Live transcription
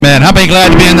Man, how many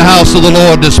glad to be in the house of the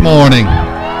Lord this morning?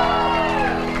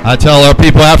 I tell our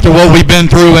people after what we've been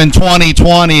through in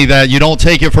 2020 that you don't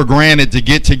take it for granted to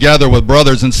get together with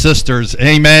brothers and sisters,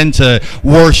 amen, to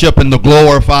worship and to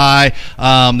glorify.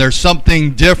 There's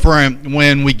something different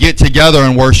when we get together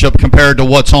and worship compared to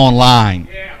what's online.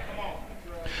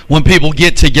 When people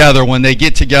get together, when they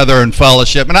get together in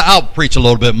fellowship. And I'll preach a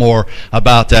little bit more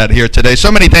about that here today.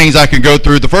 So many things I can go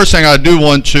through. The first thing I do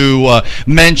want to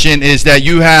mention is that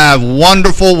you have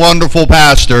wonderful, wonderful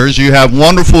pastors. You have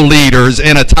wonderful leaders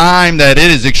in a time that it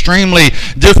is extremely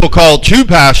difficult to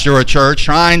pastor a church,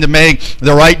 trying to make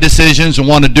the right decisions and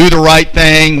want to do the right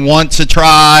thing, want to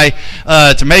try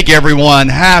to make everyone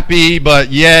happy,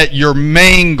 but yet your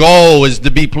main goal is to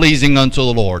be pleasing unto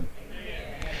the Lord.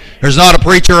 There's not a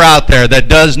preacher out there that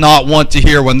does not want to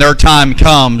hear when their time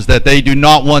comes that they do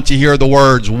not want to hear the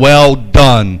words, "Well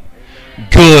done,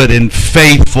 good and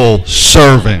faithful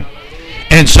servant."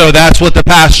 And so that's what the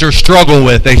pastors struggle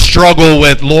with. They struggle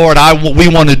with, Lord, we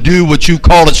want to do what you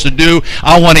called us to do.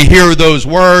 I want to hear those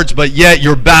words, but yet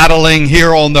you're battling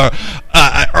here on the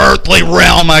earthly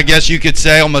realm, I guess you could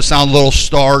say. Almost sound a little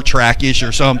Star Trek-ish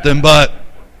or something, but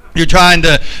you're trying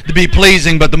to be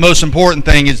pleasing, but the most important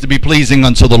thing is to be pleasing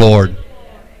unto the Lord.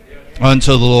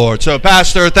 Unto the Lord. So,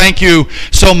 Pastor, thank you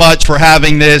so much for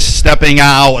having this, stepping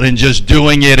out and just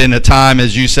doing it in a time,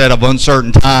 as you said, of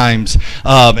uncertain times,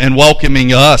 and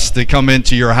welcoming us to come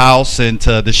into your house and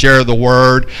to share the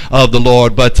word of the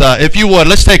Lord. But if you would,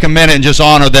 let's take a minute and just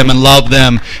honor them and love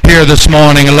them here this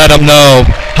morning and let them know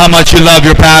how much you love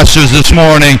your pastors this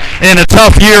morning. In a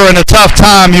tough year and a tough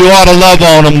time, you ought to love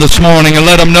on them this morning and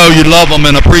let them know you love them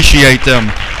and appreciate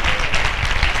them.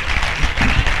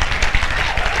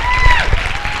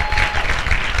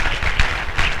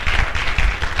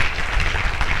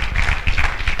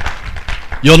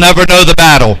 You'll never know the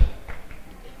battle.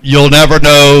 You'll never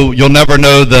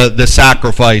know the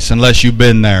sacrifice unless you've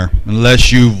been there,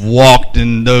 unless you've walked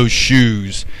in those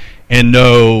shoes and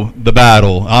know the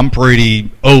battle. I'm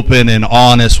pretty open and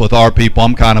honest with our people.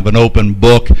 I'm kind of an open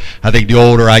book. I think the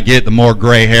older I get, the more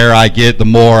gray hair I get, the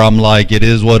more I'm like, it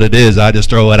is what it is. I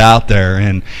just throw it out there.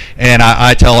 And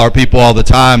I tell our people all the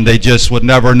time, they just would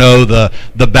never know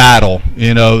the battle,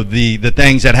 you know, the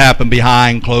things that happen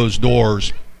behind closed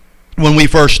doors. When we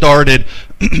first started,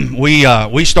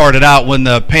 we started out when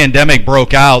the pandemic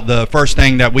broke out. The first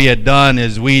thing that we had done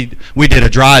is we did a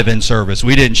drive-in service.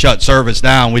 We didn't shut service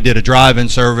down. We did a drive-in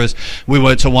service. We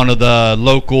went to one of the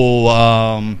local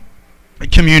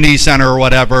community center or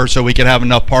whatever so we could have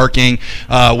enough parking.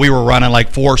 We were running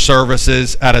like 4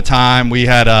 services at a time. We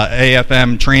had a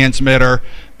AFM transmitter.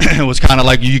 It was kind of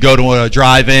like you go to a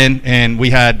drive-in, and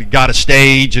we had got a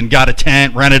stage and got a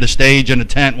tent, rented a stage and a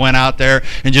tent, went out there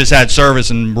and just had service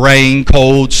in rain,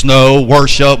 cold, snow,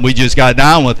 worship. We just got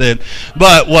down with it.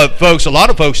 But what a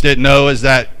lot of folks didn't know is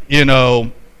that, you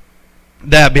know,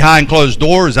 that behind closed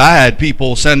doors, I had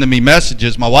people sending me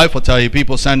messages. My wife will tell you,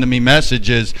 people sending me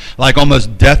messages like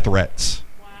almost death threats.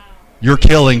 You're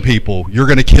killing people. You're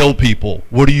going to kill people.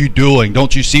 What are you doing?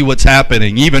 Don't you see what's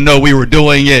happening? Even though we were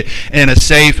doing it in a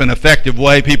safe and effective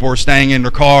way, people were staying in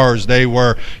their cars. They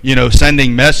were, you know,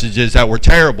 sending messages that were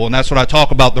terrible. And that's what I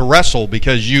talk about, the wrestle,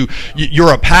 because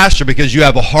you're a pastor because you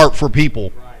have a heart for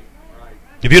people.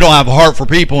 If you don't have a heart for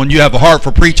people and you have a heart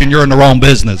for preaching, you're in the wrong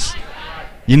business.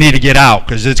 You need to get out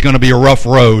because it's going to be a rough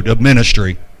road of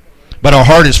ministry. But our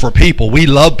heart is for people. We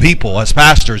love people as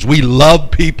pastors. We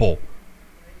love people.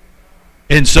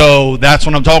 And so that's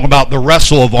what I'm talking about, the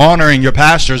wrestle of honoring your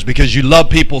pastors because you love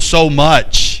people so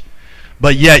much,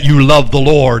 but yet you love the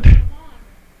Lord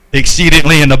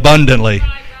exceedingly and abundantly.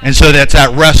 And so that's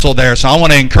that wrestle there. So I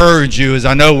want to encourage you, as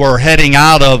I know we're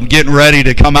getting ready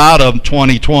to come out of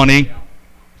 2020,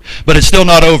 but it's still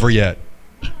not over yet.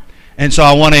 And so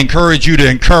I want to encourage you to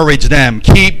encourage them.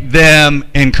 Keep them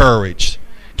encouraged.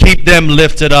 Keep them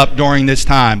lifted up during this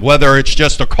time, whether it's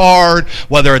just a card,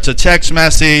 whether it's a text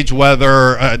message,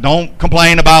 whether don't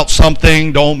complain about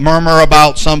something, don't murmur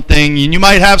about something. And you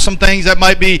might have some things that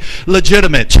might be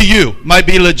legitimate to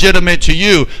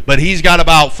you, but he's got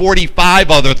about 45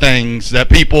 other things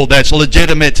that's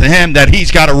legitimate to him that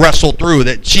he's got to wrestle through,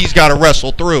 that she's got to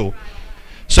wrestle through.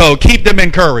 So keep them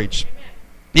encouraged.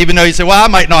 Even though you say, well, I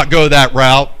might not go that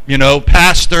route, you know,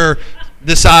 pastor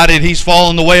decided he's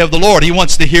fallen the way of the Lord. He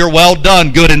wants to hear, well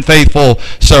done, good and faithful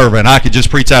servant. I could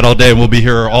just preach that all day and we'll be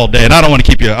here all day. And I don't want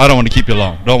to keep you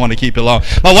long.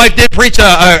 My wife did preach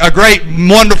a great,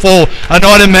 wonderful,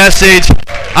 anointed message.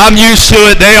 I'm used to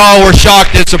it. They all were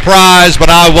shocked and surprised, but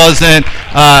I wasn't.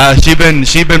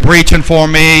 She been preaching for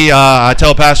me. I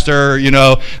tell Pastor,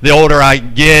 the older I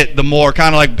get, the more,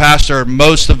 kind of like Pastor,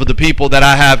 most of the people that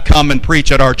I have come and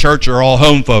preach at our church are all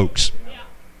home folks.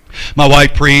 My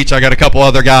wife preached. I got a couple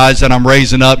other guys that I'm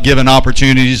raising up, giving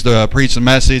opportunities to preach the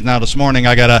message. Now this morning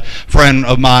I got a friend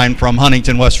of mine from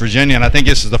Huntington, West Virginia, and I think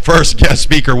this is the first guest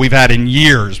speaker we've had in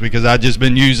years because I've just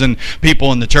been using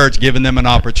people in the church, giving them an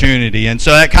opportunity. And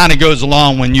so that kind of goes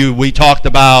along when we talked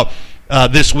about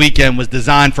this weekend was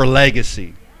designed for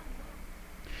legacy.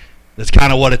 That's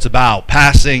kind of what it's about,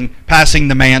 passing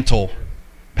the mantle,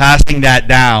 passing that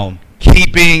down.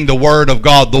 Keeping the word of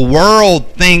God. The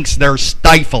world thinks they're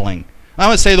stifling. I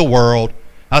would say the world.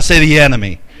 I'll say the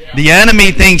enemy. Yeah. The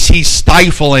enemy thinks he's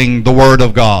stifling the word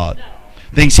of God.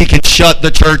 Thinks he can shut the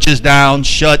churches down,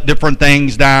 shut different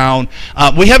things down.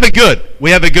 We have it good.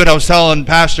 I was telling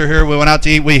Pastor here, we went out to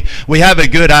eat. We have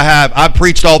it good. I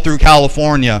preached all through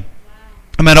California.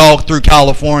 All through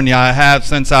California. I have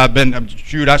since I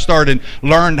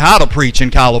learned how to preach in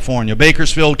California.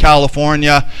 Bakersfield,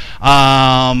 California.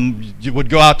 You would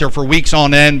go out there for weeks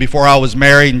on end before I was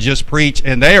married and just preach,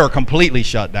 and they are completely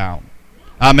shut down.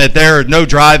 There no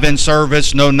drive-in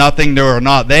service, no nothing. There are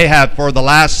not. They have, for the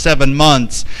last 7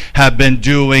 months, have been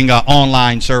doing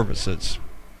online services.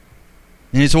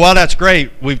 And you say, well, that's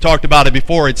great. We've talked about it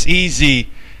before. It's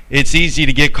easy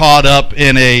to get caught up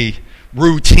in a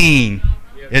routine.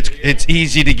 It's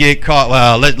easy to get caught.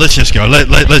 Well, let's just go.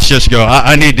 Let's just go.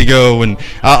 I need to go, and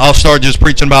I'll start just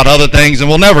preaching about other things, and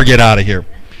we'll never get out of here.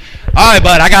 All right,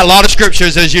 but I got a lot of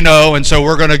scriptures, as you know, and so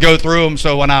we're going to go through them.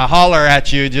 So when I holler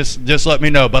at you, just let me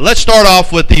know. But let's start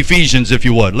off with Ephesians, if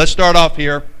you would. Let's start off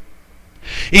here.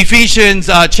 Ephesians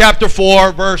chapter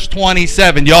 4, verse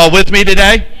 27. Y'all with me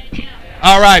today?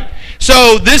 All right.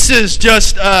 So this is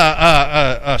just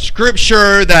a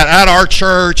scripture that at our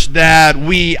church that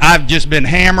I've just been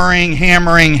hammering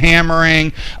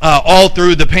all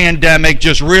through the pandemic,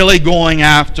 just really going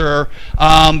after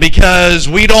because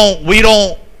we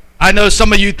don't. I know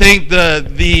some of you think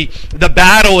the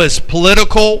battle is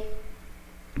political,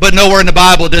 but nowhere in the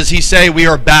Bible does he say we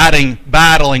are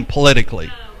battling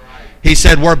politically. He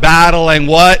said we're battling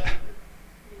what?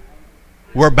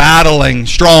 We're battling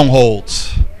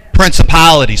strongholds.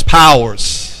 Principalities,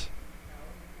 powers.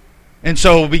 And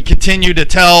so we continue to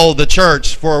tell the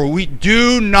church, for we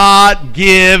do not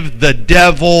give the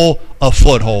devil a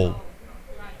foothold.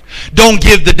 Don't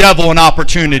give the devil an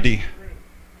opportunity.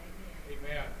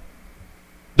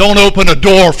 Don't open a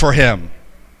door for him.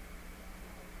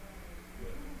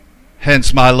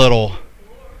 Hence my little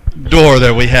door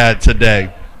that we had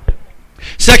today.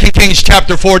 2 Kings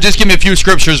chapter 4, just give me a few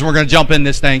scriptures and we're going to jump in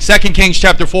this thing. 2 Kings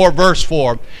chapter 4, verse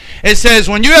 4. It says,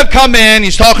 when you have come in,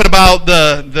 he's talking about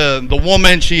the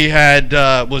woman, she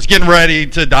was getting ready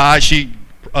to die. She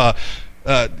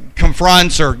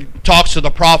confronts or talks to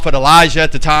the prophet Elijah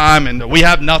at the time, and we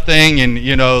have nothing, and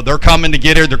they're coming to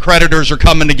get her, the creditors are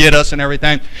coming to get us and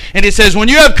everything. And it says, when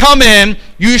you have come in,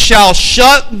 you shall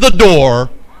shut the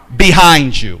door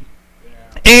behind you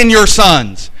and your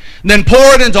sons. Then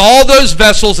pour it into all those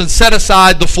vessels and set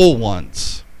aside the full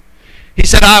ones. He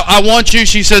said, I want you,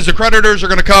 she says, the creditors are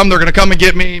going to come. They're going to come and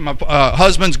get me. My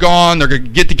husband's gone. They're going to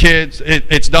get the kids.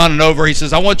 It's done and over. He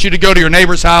says, I want you to go to your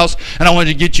neighbor's house, and I want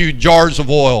you to get you jars of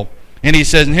oil. And he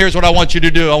says, and here's what I want you to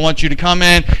do. I want you to come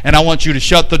in, and I want you to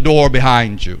shut the door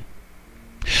behind you.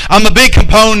 I'm a big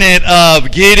component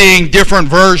of getting different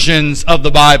versions of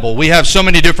the Bible. We have so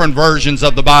many different versions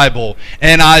of the Bible.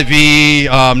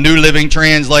 NIV, New Living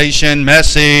Translation,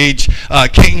 Message,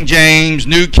 King James,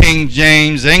 New King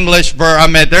James, English.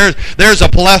 There's a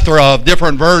plethora of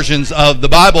different versions of the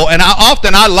Bible. And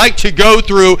I like to go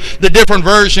through the different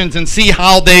versions and see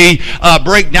how they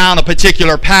break down a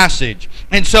particular passage.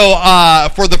 And so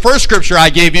for the first scripture I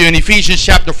gave you in Ephesians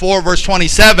chapter 4, verse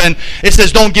 27, it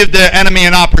says, don't give the enemy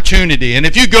an opportunity. And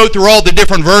if you go through all the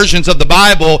different versions of the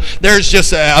Bible, there's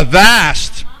just a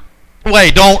vast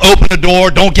way. Don't open the door.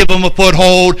 Don't give them a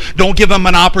foothold. Don't give them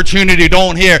an opportunity.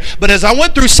 Don't hear. But as I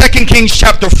went through 2 Kings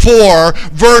chapter 4,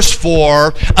 verse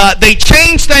 4, they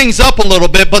changed things up a little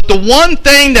bit. But the one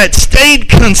thing that stayed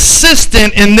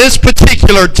consistent in this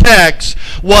particular text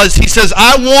was, he says,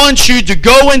 I want you to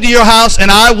go into your house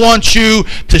and I want you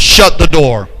to shut the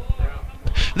door.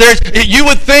 You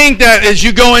would think that as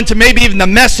you go into maybe even the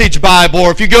Message Bible,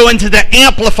 or if you go into the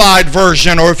Amplified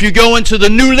Version, or if you go into the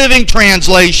New Living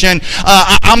Translation,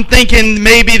 I'm thinking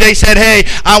maybe they said, hey,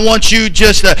 I want you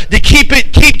just to keep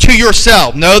to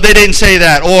yourself. No, they didn't say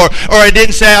that. Or it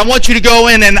didn't say, I want you to go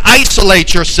in and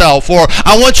isolate yourself, or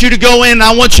I want you to go in and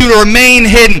I want you to remain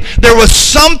hidden. There was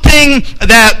something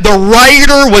that the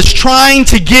writer was trying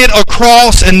to get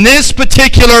across in this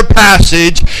particular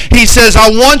passage. He says, I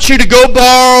want you to go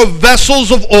borrow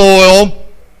vessels of oil.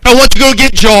 I want you to go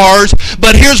get jars,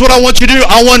 but here's what I want you to do.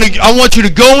 I want you to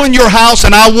go in your house,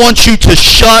 and I want you to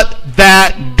shut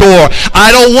that door. I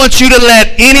don't want you to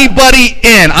let anybody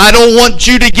in. I don't want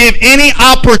you to give any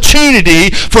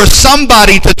opportunity for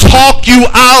somebody to talk you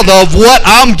out of what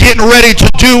I'm getting ready to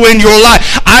do in your life.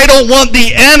 I don't want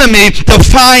the enemy to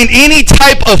find any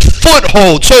type of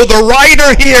foothold. So the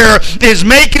writer here is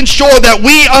making sure that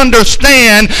we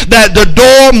understand that the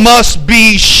door must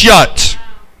be shut.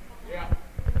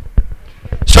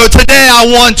 So today I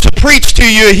want to preach to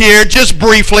you here just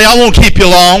briefly. I won't keep you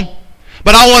long.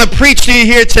 But I want to preach to you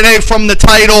here today from the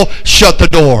title, Shut the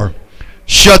Door.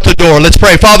 Shut the door. Let's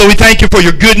pray. Father, we thank you for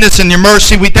your goodness and your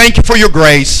mercy. We thank you for your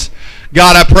grace.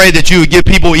 God, I pray that you would give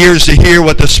people ears to hear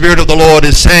what the Spirit of the Lord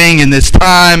is saying in this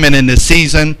time and in this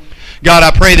season. God,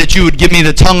 I pray that you would give me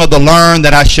the tongue of the learned,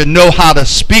 that I should know how to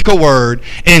speak a word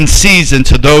in season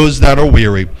to those that are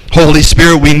weary. Holy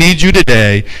Spirit, we need you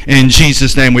today. In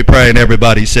Jesus' name we pray. And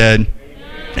everybody said,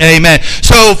 Amen.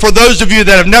 So for those of you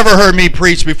that have never heard me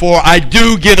preach before, I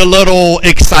do get a little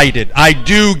excited. I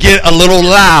do get a little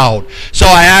loud. So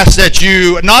I ask that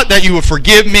you, not that you would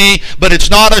forgive me, but it's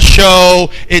not a show.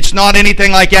 It's not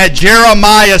anything like that.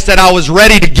 Jeremiah said I was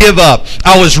ready to give up.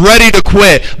 I was ready to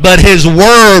quit, but his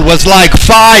word was like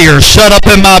fire shut up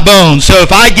in my bones. So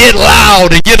if I get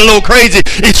loud and get a little crazy,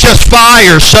 it's just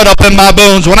fire shut up in my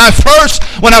bones. When I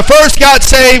first got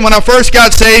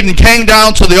saved and came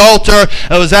down to the altar,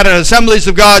 I was at an Assemblies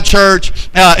of God church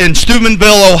in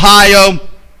Steubenville, Ohio.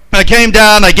 I came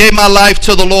down, I gave my life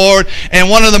to the Lord, and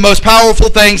one of the most powerful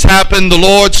things happened. The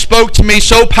Lord spoke to me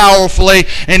so powerfully,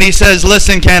 and he says,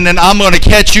 listen, Kendon, I'm going to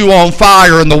catch you on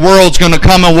fire, and the world's going to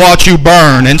come and watch you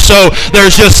burn. And so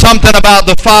there's just something about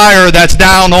the fire that's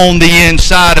down on the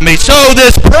inside of me. So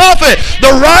this prophet,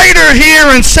 the writer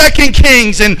here in 2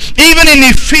 Kings, and even in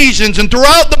Ephesians, and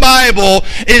throughout the Bible,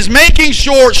 is making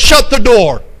sure, shut the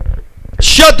door.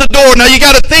 Shut the door. Now you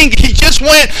got to think, he just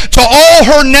went to all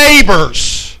her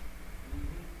neighbors.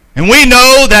 And we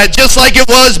know that just like it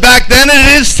was back then,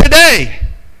 it is today.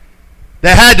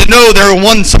 They had to know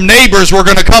some neighbors were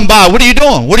going to come by. What are you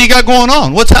doing? What do you got going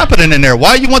on? What's happening in there?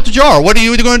 Why you want the jar? What are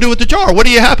you going to do with the jar? What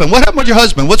do you happen? What happened with your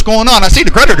husband? What's going on? I see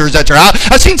the creditors at your house.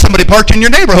 I seen somebody parked in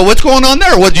your neighborhood. What's going on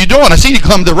there? What are you doing? I seen you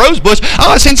come to the rose bush. Oh,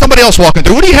 I seen somebody else walking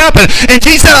through. What do you happen? And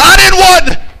Jesus said, I didn't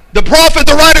want... The prophet,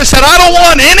 the writer said, I don't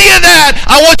want any of that.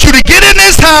 I want you to get in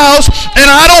this house, and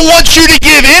I don't want you to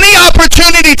give any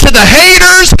opportunity to the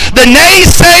haters, the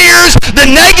naysayers,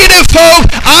 the negative folk.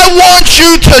 I want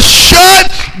you to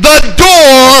shut the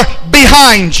door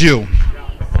behind you.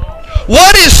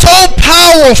 What is so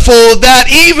powerful that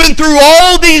even through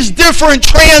all these different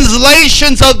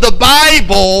translations of the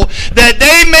Bible, that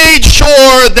they made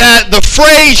sure that the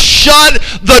phrase shut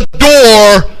the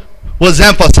door was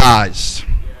emphasized?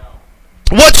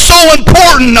 What's so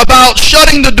important about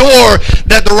shutting the door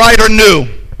that the writer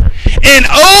knew? An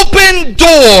open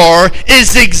door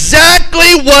is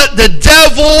exactly what the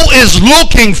devil is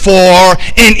looking for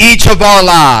in each of our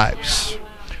lives.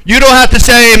 You don't have to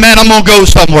say, amen, I'm going to go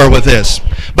somewhere with this.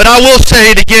 But I will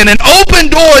say it again. An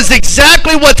open door is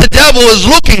exactly what the devil is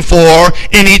looking for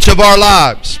in each of our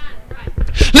lives.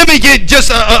 Let me get just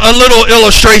a little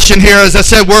illustration here. As I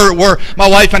said, my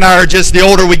wife and I are just, the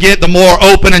older we get, the more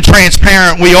open and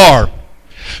transparent we are.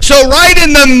 So right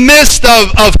in the midst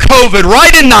of COVID,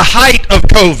 right in the height of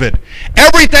COVID,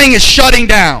 everything is shutting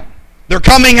down. They're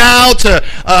coming out,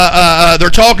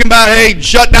 they're talking about, hey,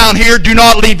 shut down here, do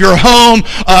not leave your home,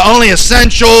 only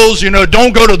essentials,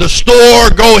 don't go to the store,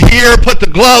 go here, put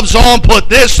the gloves on, put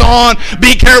this on,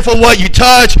 be careful what you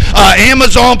touch,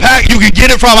 Amazon pack, you can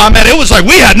get it from, it was like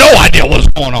we had no idea what was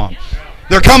going on.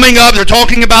 They're coming up, they're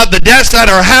talking about the deaths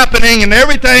that are happening and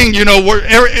everything,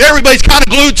 everybody's kind of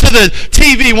glued to the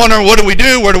TV wondering, what do we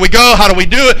do, where do we go, how do we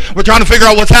do it, we're trying to figure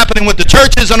out what's happening with the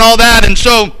churches and all that, and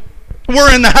so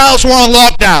we're in the house, we're on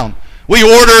lockdown. We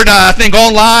ordered, I think,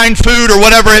 online food or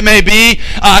whatever it may be.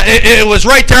 It was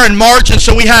right there in March, and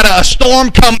so we had a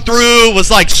storm come through. It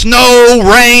was like snow,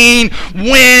 rain,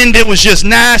 wind. It was just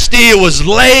nasty. It was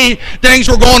late. Things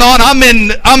were going on. I'm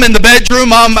in the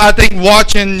bedroom. I think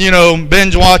watching,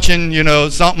 binge watching,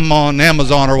 something on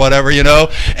Amazon or whatever,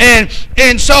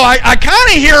 and so I kind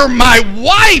of hear my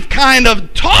wife kind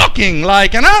of talking,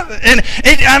 like, and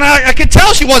I could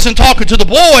tell she wasn't talking to the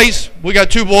boys. We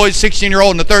got two boys,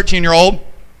 16-year-old and a 13-year-old.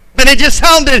 And it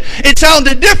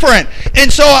sounded different.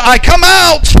 And so I come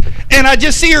out and I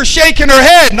just see her shaking her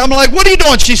head. And I'm like, what are you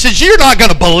doing? She says, you're not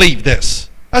going to believe this.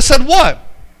 I said, what?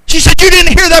 She said, you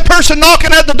didn't hear that person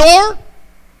knocking at the door?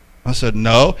 I said,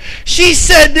 no. She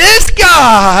said, this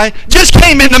guy just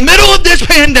came in the middle of this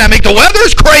pandemic. The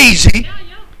weather's crazy.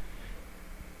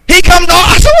 He come knock.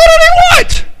 I said, what did he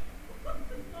want?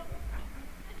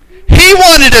 He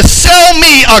wanted to sell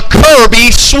me a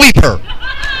Kirby sweeper.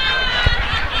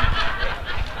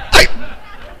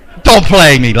 Don't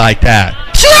play me like that.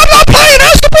 See, I'm not playing.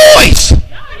 That's the boys.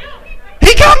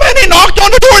 He come in, he knocked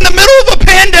on the door in the middle of a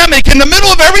pandemic, in the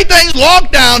middle of everything's locked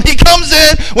down. He comes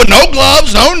in with no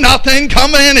gloves, no nothing,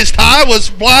 coming in. His tie was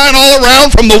flying all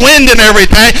around from the wind and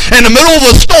everything. In the middle of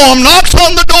a storm, knocks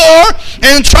on the door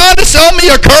and tried to sell me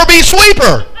a Kirby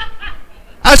sweeper.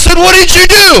 I said, what did you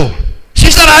do? She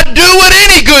said, I'd do what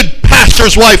any good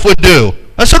pastor's wife would do.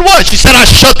 I said, what? She said, I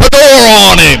shut the door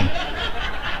on him.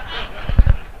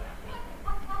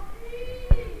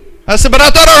 I said, but I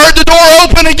thought I heard the door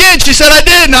open again. She said, I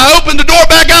did. And I opened the door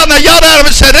back out and I yelled at him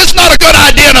and said, it's not a good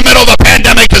idea in the middle of a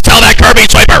pandemic to sell that Kirby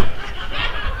sweeper.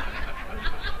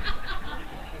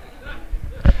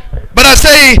 But I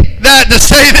say that to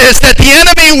say this, that the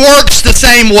enemy works the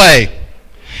same way.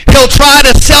 He'll try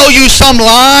to sell you some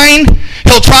line.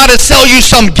 He'll try to sell you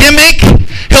some gimmick.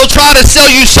 He'll try to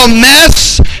sell you some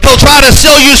mess. He'll try to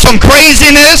sell you some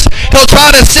craziness. He'll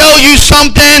try to sell you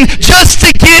something just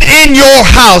to get in your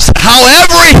house.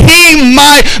 However he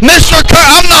might.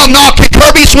 I'm not knocking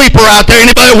Kirby Sweeper out there.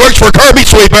 Anybody who works for Kirby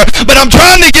Sweeper. But I'm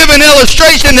trying to give an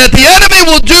illustration that the enemy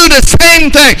will do the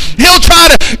same thing. He'll try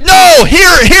to,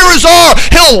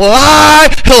 he'll lie,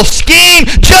 he'll scheme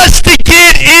just to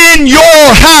get in your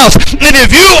house. And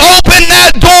if you open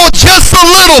that door just a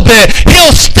little bit,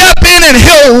 he'll step in and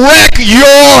he'll wreck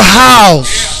your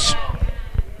house.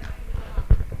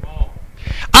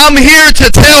 I'm here to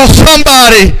tell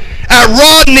somebody at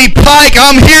Rodney Pike,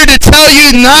 I'm here to tell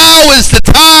you now is the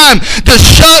time to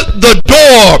shut the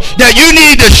door. That you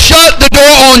need to shut the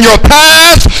door on your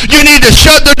past. You need to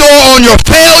shut the door on your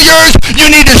failures. You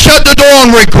need to shut the door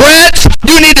on regrets.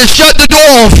 You need to shut the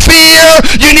door on fear.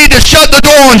 You need to shut the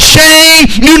door on shame.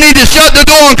 You need to shut the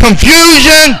door on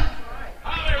confusion.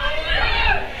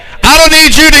 I don't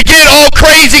need you to get all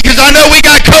crazy because I know we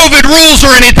got COVID rules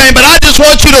or anything, but I just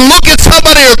want you to look at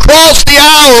somebody across the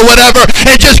aisle or whatever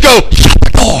and just go, shut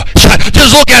the door.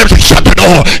 Just look at him and say, shut the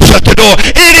door. Shut the door.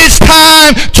 It is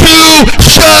time to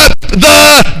shut the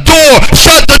door.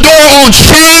 Shut the door on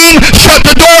shame. Shut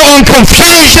the door on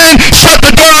confusion. Shut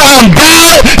the door on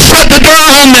doubt. Shut the door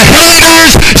on the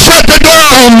haters. Shut the door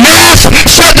on mess.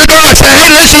 Shut the door and say, hey,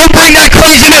 listen, you bring that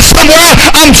craziness somewhere.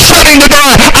 I'm shutting the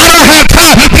door. I don't have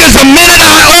time because the minute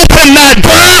I open that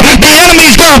door, the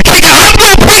enemy's going to kick it. I'm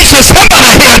going to preach to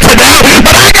somebody here today,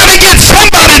 but I got to get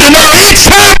somebody to know it's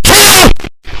time to.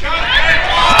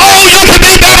 Oh, you can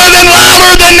be better than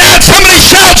louder than that. Somebody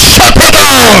shout, shut the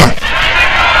door.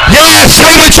 Yeah, say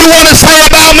what you want to say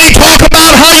about me. Talk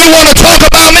about how you want to talk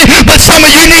about me. But some of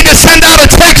you need to send out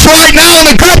a text right now in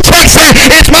a group text saying,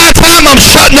 it's my time, I'm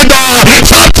shutting the door.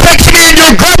 Stop texting me in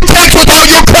your group text with all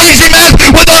your crazy mess,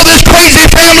 with all this crazy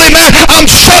family mess. I'm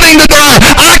shutting the door.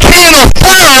 I can't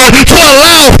afford to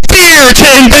allow fear to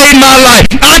invade my life.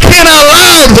 I can't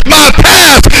allow my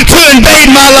past to invade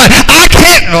my life. I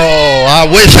can't. Oh, I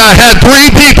wish I had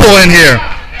 3 people in here.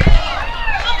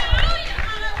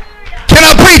 Can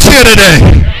I preach here today?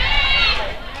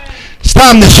 It's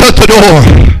time to shut the door.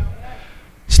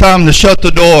 It's time to shut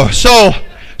the door. So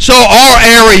our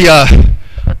area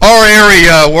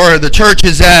where the church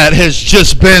is at has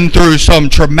just been through some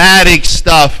traumatic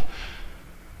stuff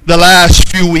the last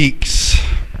few weeks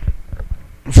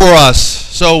for us.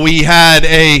 So we had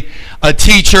a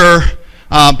teacher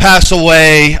pass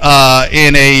away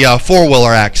in a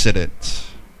four-wheeler accident.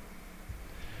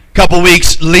 A couple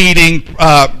weeks leading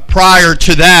prior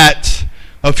to that,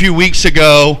 a few weeks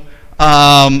ago,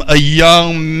 a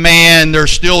young man, they're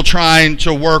still trying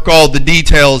to work all the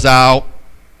details out,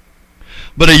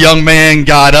 but a young man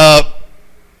got up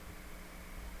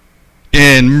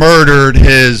and murdered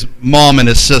his mom and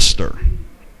his sister.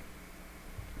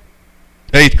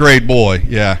 8th grade boy,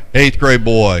 yeah, 8th grade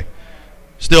boy.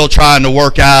 Still trying to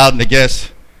work out, and I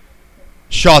guess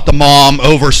shot the mom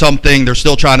over something. They're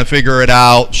still trying to figure it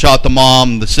out. Shot the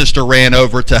mom. The sister ran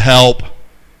over to help, and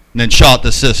then shot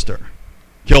the sister.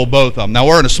 Killed both of them. Now,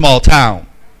 we're in a small town,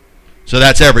 so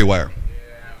that's everywhere.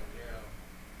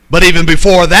 But even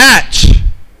before that,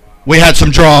 we had some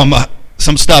drama,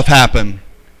 some stuff happen.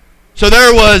 So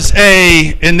there was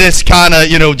in this kind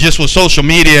of, just with social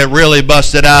media, it really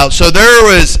busted out. So there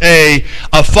was a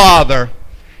father,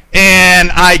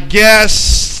 and I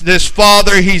guess this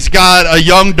father, he's got a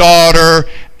young daughter,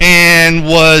 and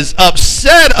was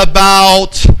upset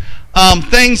about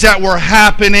things that were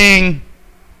happening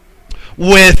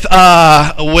with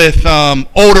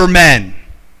older men.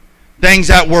 Things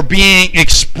that were being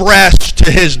expressed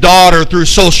to his daughter through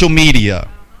social media.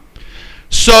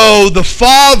 So the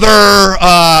father,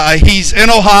 he's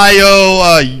in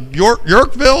Ohio,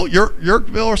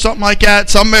 Yorkville or something like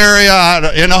that, some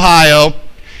area in Ohio.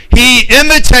 He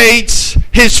imitates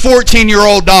his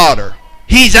 14-year-old daughter.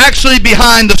 He's actually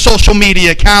behind the social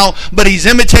media account, but he's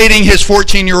imitating his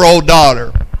 14-year-old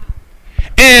daughter.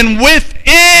 And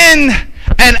within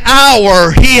an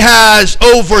hour, he has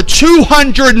over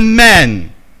 200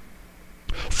 men,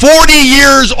 40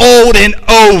 years old and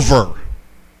over,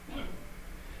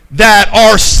 that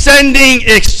are sending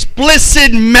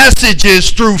explicit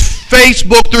messages through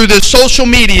Facebook, through the social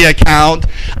media account,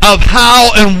 of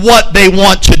how and what they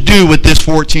want to do with this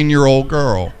 14-year-old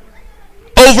girl.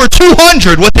 Over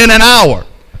 200 within an hour.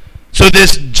 So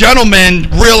this gentleman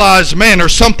realized, man,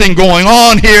 there's something going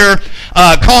on here,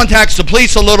 contacts the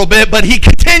police a little bit, but he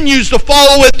continues to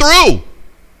follow it through.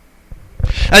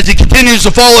 As he continues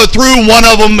to follow it through, one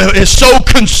of them is so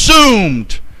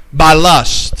consumed by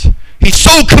lust. He's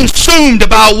so consumed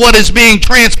about what is being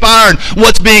transpired,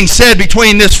 what's being said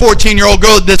between this 14-year-old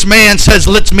girl. This man says,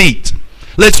 let's meet.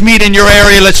 Let's meet in your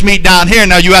area. Let's meet down here.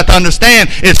 Now you have to understand,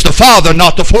 it's the father,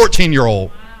 not the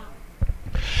 14-year-old.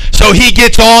 So he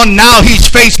gets on. Now he's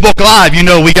Facebook Live.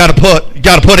 We got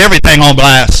to put everything on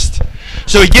blast.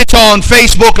 So he gets on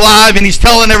Facebook Live, and he's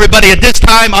telling everybody, at this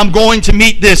time, I'm going to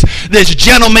meet this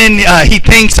gentleman. He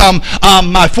thinks I'm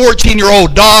my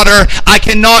 14-year-old daughter. I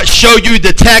cannot show you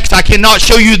the text. I cannot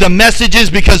show you the messages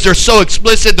because they're so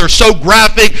explicit. They're so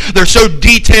graphic. They're so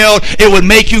detailed. It would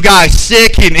make you guys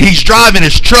sick. And he's driving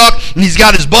his truck, and he's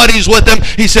got his buddies with him.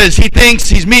 He says he thinks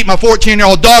he's meeting my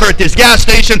 14-year-old daughter at this gas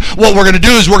station. What we're going to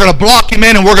do is we're going to block him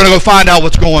in, and we're going to go find out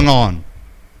what's going on.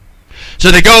 So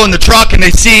they go in the truck, and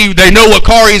they know what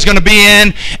car he's going to be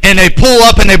in, and they pull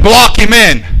up and they block him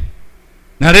in.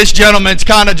 Now this gentleman's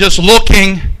kind of just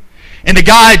looking, and the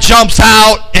guy jumps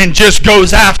out and just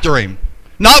goes after him.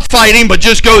 Not fighting, but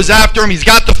just goes after him. He's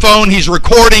got the phone, he's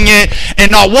recording it, and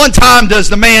not one time does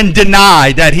the man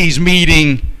deny that he's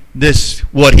meeting this,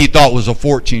 what he thought was a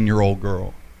 14-year-old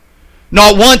girl.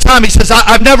 Not one time. He says,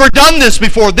 I've never done this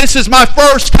before. This is my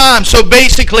first time. So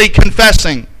basically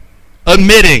confessing,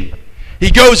 admitting. He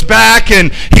goes back,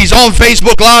 and he's on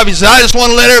Facebook Live. He says, I just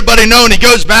want to let everybody know. And he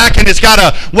goes back, and it's got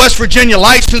a West Virginia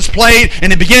license plate.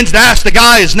 And he begins to ask the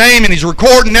guy his name, and he's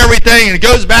recording everything. And he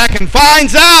goes back and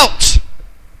finds out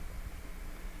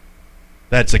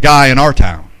that's a guy in our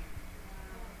town,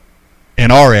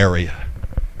 in our area.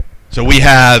 So we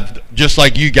have, just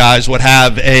like you guys would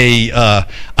have a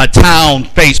town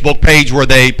Facebook page where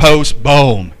they post,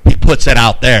 boom, he puts it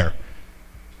out there.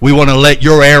 We want to let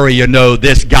your area know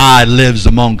this guy lives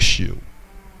amongst you.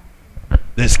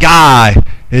 This guy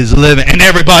is living, and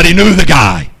everybody knew the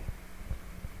guy.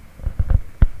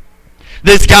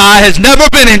 This guy has never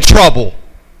been in trouble.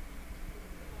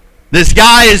 This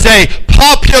guy is a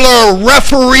popular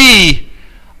referee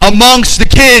amongst the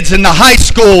kids in the high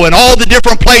school and all the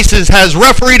different places, has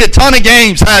refereed a ton of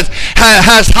games, has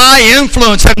high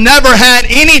influence, have never had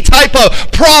any type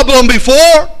of problem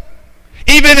before.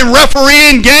 Even in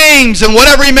refereeing games and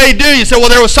whatever he may do, you say, well,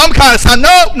 there was some kind of sign.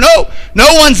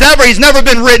 No one's ever. He's never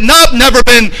been written up, never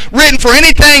been written for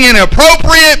anything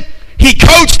inappropriate. He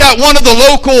coached at one of the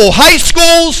local high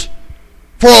schools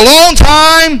for a long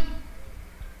time,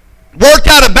 worked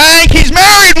at a bank. He's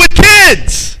married with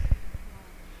kids.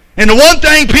 And the one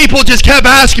thing people just kept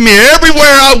asking me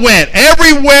everywhere I went,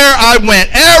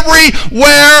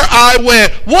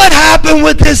 what happened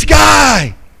with this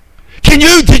guy?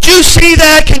 Did you see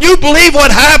that? Can you believe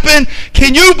what happened?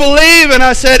 Can you believe? And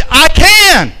I said, I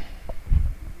can.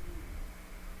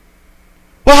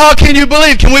 Well, how can you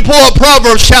believe? Can we pull up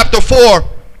Proverbs chapter 4?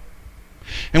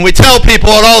 And we tell people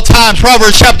at all times,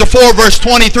 Proverbs chapter 4, verse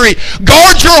 23,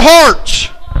 guard your heart,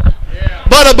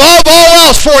 but above all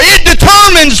else, for it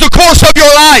determines the course of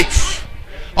your life.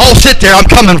 Oh, sit there. I'm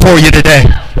coming for you today.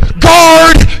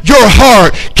 Guard your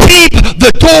heart. Keep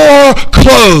the door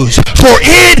closed, for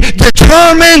it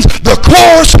determines the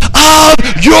course of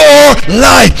your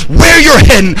life, where you're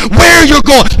heading, where you're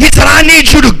going. He said, I need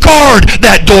you to guard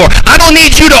that door. I don't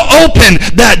need you to open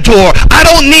that door. I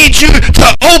don't need you to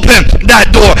open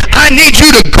that door. I need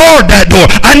you to guard that door.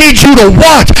 I need you to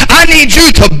watch. I need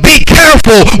you to be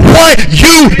careful what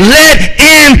you let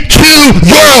into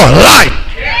your life.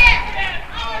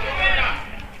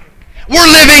 We're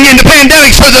living in the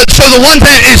pandemic, so the one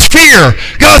thing is fear.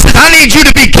 God says, I need you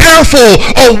to be careful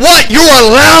of what you're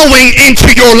allowing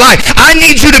into your life. I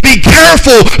need you to be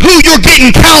careful who you're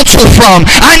getting counsel from.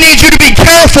 I need you to be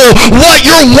careful what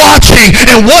you're watching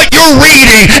and what you're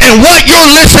reading and what you're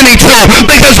listening to,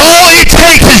 because all it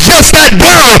takes is just that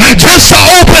door, just to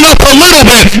open up a little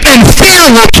bit, and fear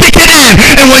will kick it in.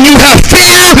 And when you have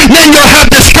fear, then you'll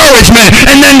have discouragement,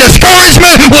 and then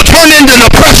discouragement will turn into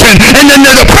depression, and then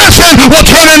the depression will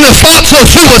turn into thoughts of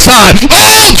suicide.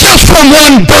 All just from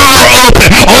one door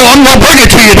open. Oh, I'm going to bring it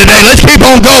to you today. Let's keep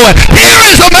on going. Here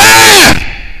is a man,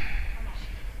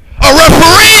 a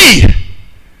referee,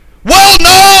 well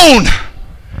known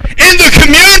in the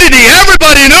community.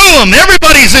 Everybody knew him.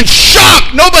 Everybody's in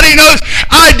shock. Nobody knows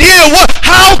idea what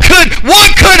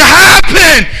could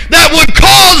happen that would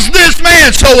cause this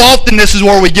man. So often this is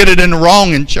where we get it in the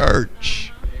wrong in church.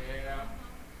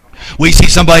 We see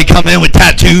somebody come in with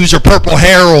tattoos or purple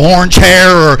hair or orange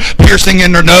hair or piercing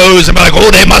in their nose and be like, oh,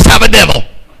 they must have a devil.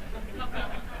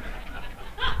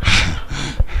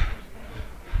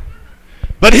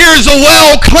 But here's a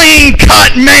well,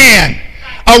 clean-cut man,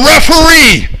 a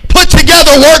referee, put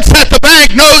together, works at the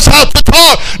bank, knows how to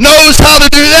talk, knows how to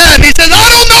do that. And he says, I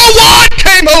don't know what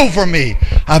came over me.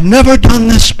 I've never done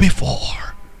this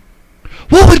before.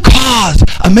 What would cause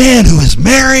a man who is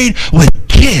married with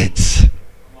kids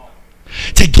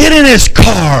to get in his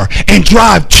car and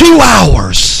drive 2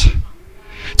 hours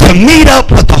to meet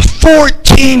up with a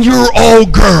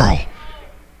 14-year-old girl?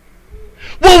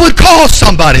 What would cause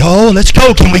somebody? Oh, let's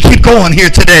go. Can we keep going here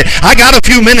today? I got a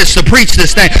few minutes to preach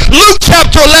this thing. Luke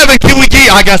chapter 11.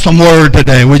 I got some word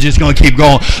today. We're just going to keep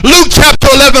going. Luke chapter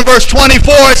 11, verse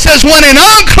 24. It says, when an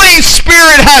unclean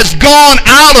spirit has gone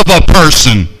out of a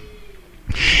person,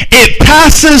 it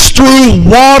passes through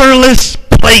waterless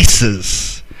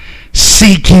places,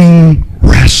 seeking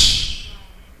rest.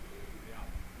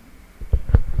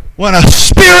 When a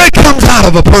spirit comes out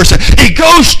of a person, it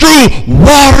goes through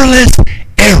waterless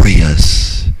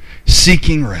areas,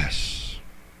 seeking rest.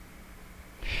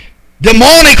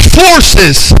 Demonic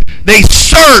forces, they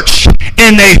search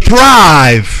and they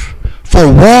thrive for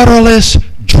waterless,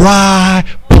 dry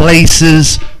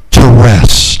places to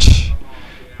rest.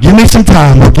 Give me some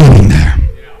time, we're getting there.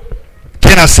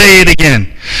 Can I say it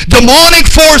again? Demonic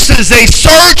forces, they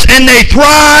search and they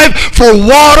thrive for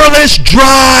waterless,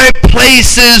 dry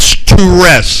places to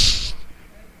rest.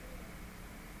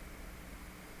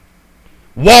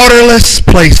 Waterless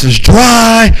places,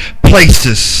 dry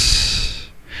places.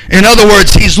 In other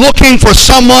words, he's looking for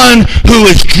someone who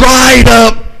is dried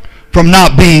up from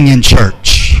not being in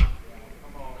church.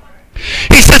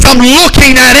 He says, I'm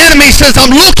looking, that enemy says,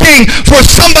 I'm looking for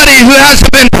somebody who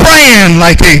hasn't been praying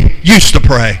like they used to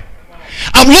pray.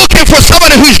 I'm looking for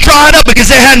somebody who's dried up because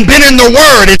they hadn't been in the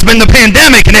Word. It's been the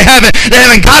pandemic and they haven't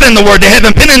got in the Word. They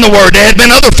haven't been in the Word. There had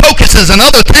been other focuses and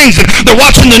other things. And they're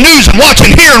watching the news and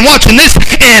watching here and watching this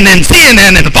and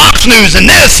CNN and Fox News and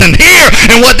this and here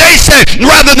and what they say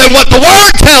rather than what the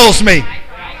Word tells me.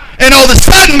 And all of a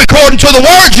sudden, according to the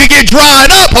Word, you get dried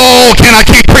up. Oh, can I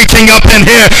keep preaching up in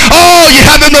here? Oh, you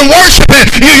haven't been worshiping.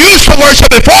 You used to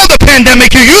worship before the pandemic.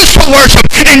 You used to worship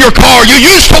in your car. You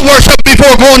used to worship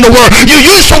before going to work. You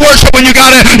used to worship when you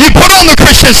got in. You put on the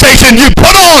Christian station. You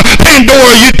put on Pandora.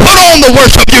 You put on the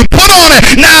worship. You put on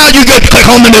it. Now you go click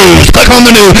on the news. Click on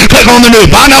the news. Click on the news.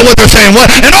 Find out what they're saying. What?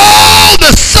 And all of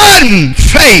a sudden,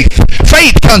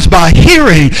 faith comes by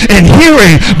hearing and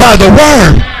hearing by the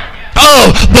Word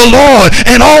of the Lord,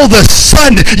 and all of a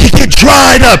sudden you get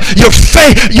dried up. Your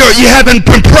faith, you haven't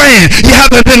been praying, you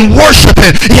haven't been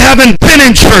worshiping, you haven't been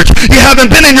in church, you haven't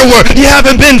been in your word, you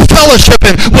haven't been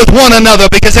fellowshipping with one another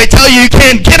because they tell you you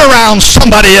can't get around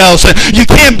somebody else and you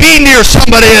can't be near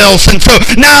somebody else, and so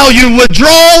now you've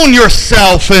withdrawn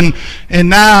yourself and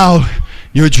now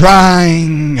you're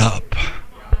drying up,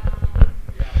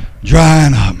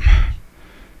 drying up,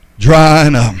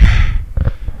 drying up,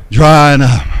 drying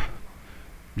up,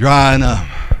 drying up,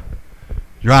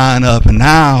 drying up. And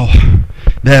now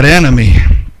that enemy,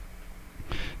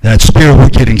 that spirit, we're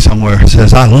getting somewhere,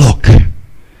 says, I look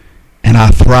and I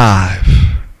thrive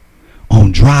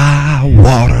on dry,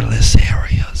 waterless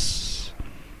areas.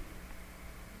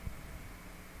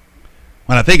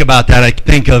 When I think about that, I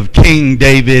think of King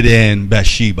David and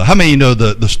Bathsheba. How many of you know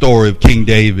the story of King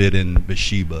David and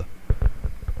Bathsheba?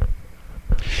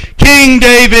 King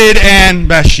David and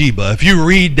Bathsheba. If you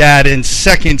read that in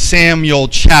 2 Samuel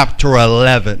chapter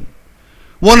 11,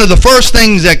 one of the first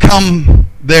things that come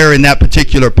there in that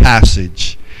particular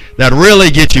passage that really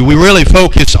gets you, we really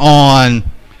focus on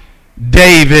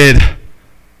David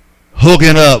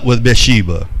hooking up with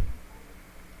Bathsheba.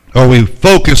 Or we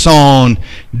focus on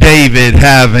David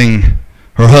having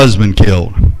her husband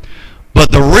killed.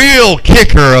 But the real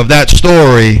kicker of that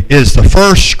story is the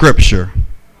first scripture.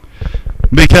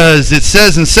 Because it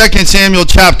says in 2 Samuel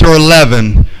chapter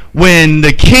 11, when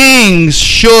the kings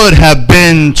should have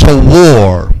been to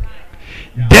war,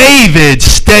 David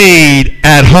stayed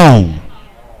at home.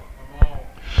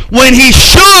 When he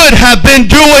should have been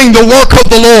doing the work of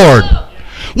the Lord,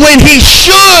 when he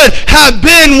should have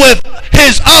been with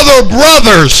his other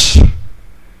brothers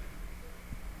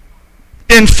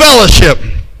in fellowship,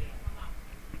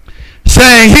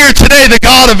 saying, here today the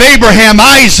God of Abraham,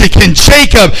 Isaac, and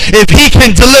Jacob, if he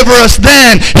can deliver us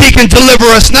then, he can deliver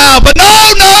us now. But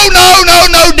no,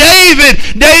 David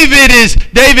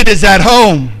is at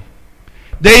home.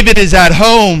 David is at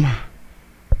home.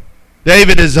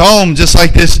 David is home, just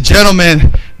like this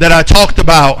gentleman that I talked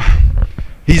about.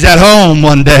 He's at home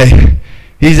one day.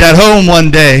 He's at home one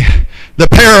day. The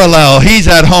parallel, he's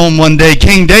at home one day.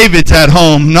 King David's at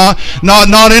home. Not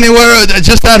anywhere,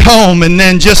 just at home. And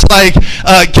then just like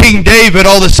King David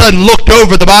all of a sudden looked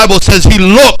over, the Bible says he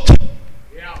looked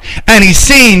and he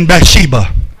seen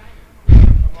Bathsheba.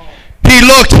 He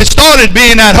looked and started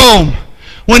being at home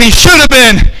when he should have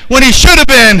been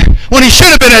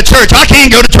at church. I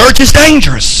can't go to church, it's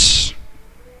dangerous.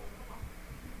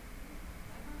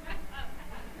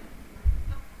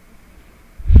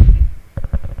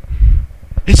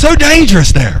 It's so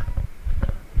dangerous there.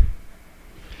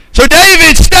 So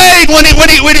David stayed when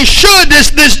he should.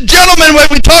 This gentleman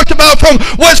we talked about from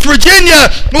West Virginia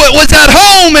was at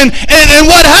home, and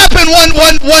what happened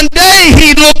one day,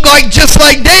 he looked like, just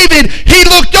like David, he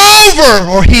looked over,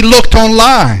 or he looked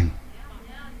online.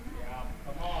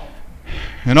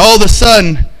 And all of a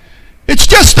sudden, it's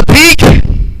just a peek.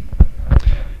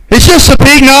 It's just a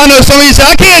peek. Now I know some of you say,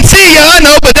 I can't see you. I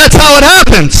know, but that's how it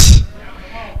happens.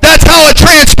 That's how it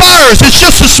transpires. It's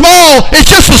just a small door.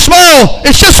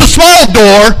 It's just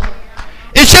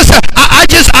I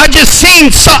just seen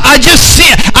something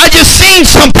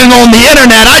on the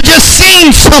internet. I just seen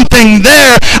something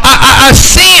there.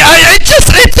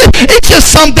 It's just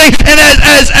something. And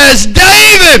as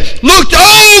David looked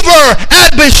over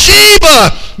at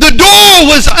Bathsheba, the door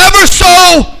was ever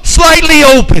so slightly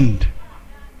opened.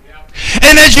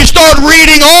 And as you start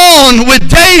reading on with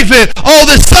David, all of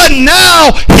a sudden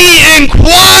now he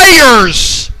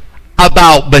inquires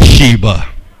about Bathsheba.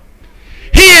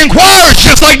 He inquires,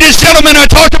 just like this gentleman I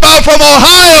talked about from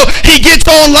Ohio. He gets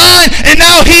online and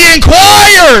now he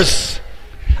inquires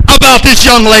about this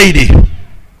young lady.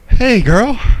 Hey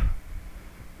girl,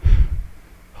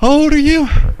 how old are you?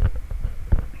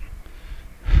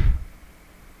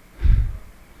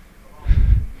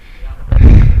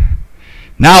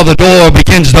 Now the door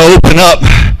begins to open up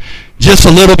just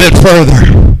a little bit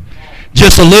further.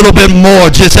 Just a little bit more.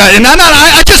 I just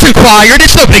inquired.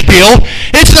 It's no big deal.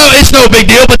 It's no big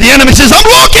deal. But the enemy says, I'm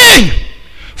looking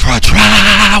for a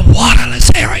dry,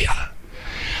 waterless area.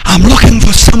 I'm looking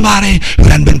for somebody who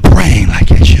hadn't been praying like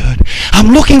they should.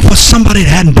 I'm looking for somebody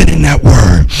that hadn't been in that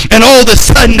word. And all of a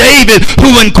sudden, David, who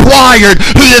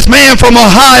this man from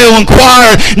Ohio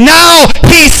inquired, now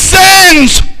he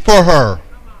sends for her.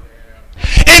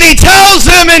 And he tells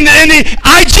him,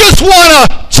 I just want to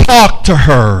talk to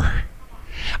her.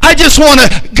 I just want to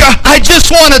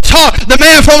talk. The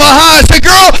man from Ohio said,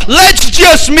 girl, let's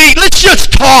just meet. Let's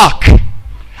just talk.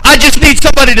 I just need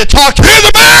somebody to talk to. Here's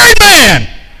a married man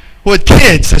with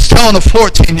kids that's telling a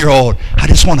 14-year-old, I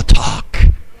just want to talk.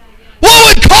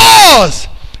 What would cause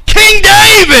King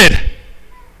David,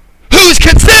 who's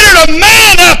considered a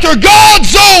man after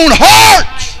God's own heart,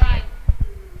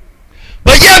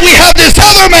 but yet we have this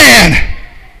other man,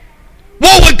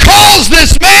 what would cause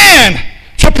this man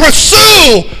to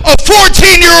pursue a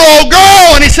 14-year-old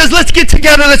girl? And he says, let's get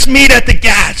together, let's meet at the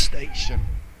gas station.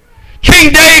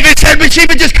 King David said,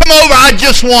 Bathsheba, just come over, I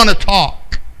just want to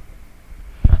talk.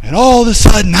 And all of a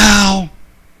sudden now,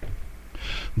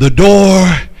 the door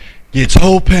gets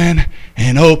open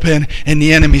and open, and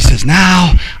the enemy says,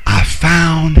 now I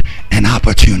found an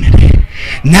opportunity.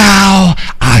 Now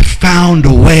I found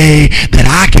a way that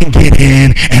I can get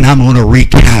in, and I'm going to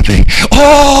wreak havoc.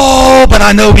 Oh, but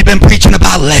I know we've been preaching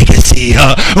about legacy.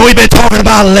 We've been talking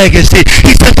about legacy.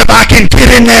 He says, if I can get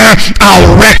in there,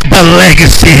 I'll wreck the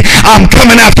legacy. I'm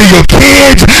coming after your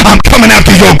kids. I'm coming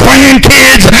after your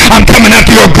grandkids. I'm coming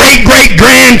after your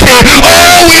great-great-grandkids.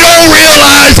 Oh, we don't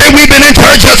realize that we've been in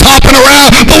church just hopping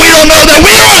around, but we don't know that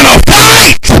we're in a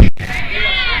fight.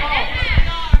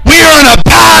 We are in a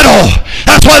battle.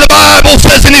 That's why the Bible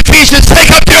says in Ephesians, take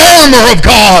up the armor of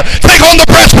God. Take on the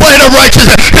breastplate of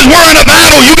righteousness. Because we're in a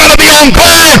battle. You got to be on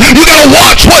guard. You got to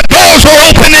watch what doors are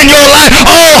open in your life.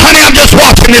 Oh, honey, I'm just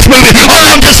watching this movie. Oh,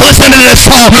 I'm just listening to this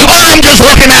song. Oh, I'm just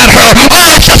looking at her.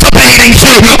 Oh, it's just a bathing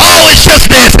suit. Oh, it's just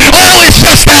this. Oh, it's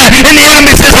just that. And the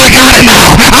enemy says, I got it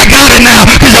now. I got it now.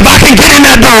 Because if I can get in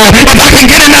that door, if I can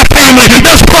get in that family,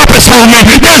 there's purpose on me.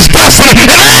 There's destiny.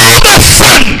 And all of a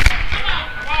sudden,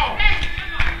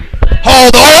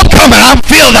 I'm coming. I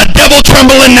feel the devil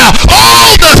trembling now. All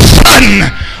of a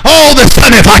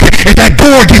sudden, if that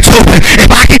door gets open, if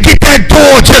I can get that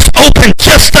door just open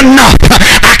just enough,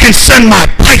 I can send my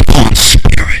python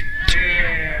spirit.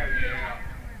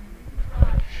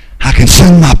 I can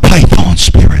send my python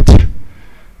spirit.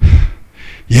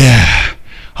 Yeah,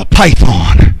 a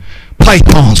python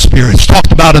spirits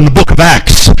talked about in the book of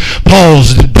Acts.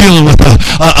 Paul's dealing with a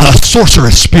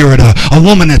sorceress spirit, a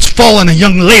woman that's fallen, a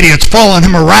young lady that's fallen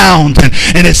him around,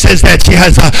 and it says that she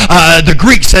has the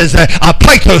Greek says that a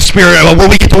pythos spirit, where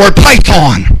we get the word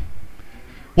python.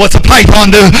 What's a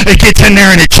python do? It gets in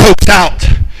there and it chokes out.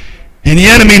 And the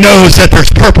enemy knows that there's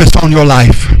purpose on your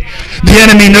life. The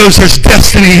enemy knows there's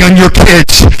destiny on your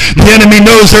kids. The enemy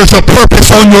knows there's a purpose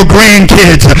on your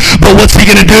grandkids. But what's he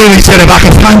going to do? He said, if I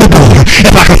can find a door,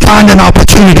 if I can find an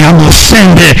opportunity, I'm going to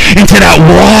send it into that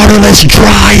waterless,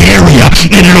 dry area.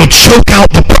 And it'll choke out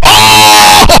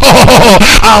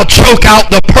I'll choke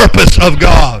out the purpose of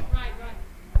God.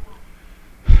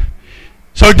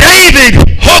 So David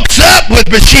hooks up with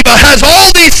Bathsheba, has all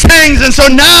these things, and so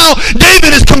now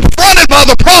David is confronted by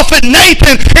the prophet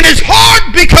Nathan, and his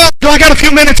heart becomes, I got a few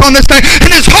minutes on this thing,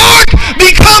 and his heart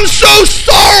becomes so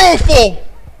sorrowful.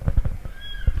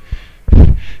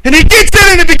 And he gets in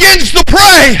and he begins to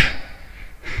pray.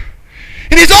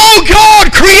 And he's, oh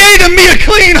God, create in me a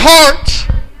clean heart.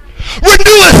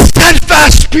 Renew a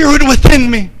steadfast spirit within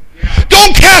me.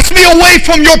 Don't cast me away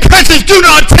from your presence. Do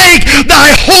not take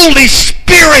thy Holy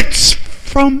Spirit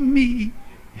from me.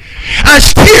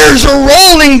 As tears are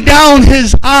rolling down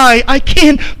his eye, I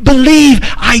can't believe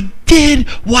I did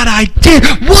what I did.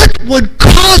 What would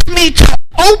cause me to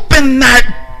open that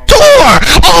door?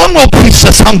 Oh, I'm going to preach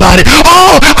to somebody.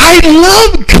 Oh, I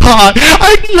love God.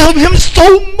 I love him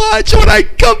so much. When I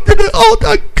come to the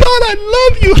altar, God, I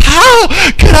love you. How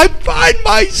could I find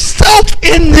myself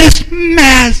in this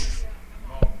mess?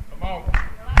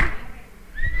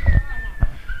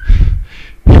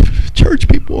 Church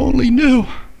people only knew.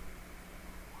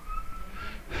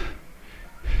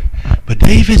 But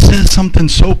David says something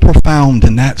so profound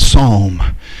in that psalm.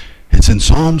 It's in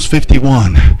Psalms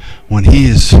 51 when he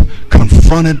is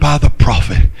confronted by the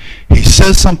prophet. He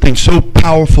says something so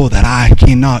powerful that I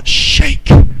cannot shake.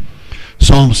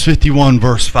 Psalms 51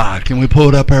 verse 5. Can we pull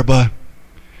it up, everybody?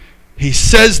 He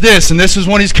says this, and this is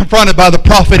when he's confronted by the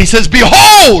prophet. He says,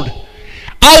 behold,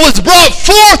 I was brought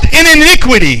forth in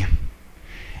iniquity,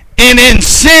 and in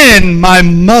sin my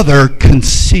mother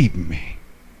conceived me.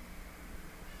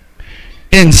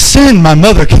 In sin my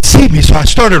mother conceived me. So I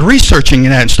started researching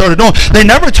that and started doing. They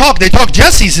never talk. They talk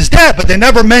Jesse's his dad, but they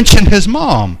never mention his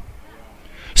mom.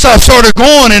 So I started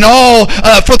going, and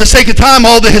for the sake of time,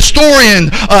 all the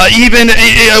historians, even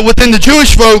within the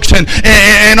Jewish folks, and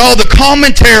all the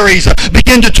commentaries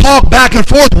begin to talk back and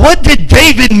forth. What did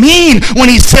David mean when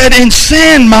he said, in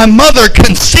sin my mother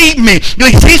conceived me?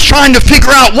 He's trying to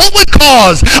figure out what would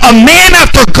cause a man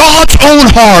after God's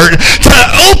own heart to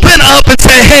open up and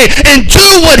say, hey, and do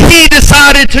what he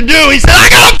decided to do. He said, I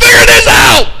got to figure this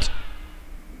out.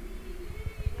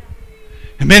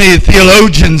 And many of the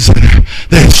theologians and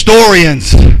the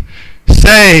historians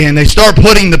say, and they start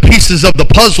putting the pieces of the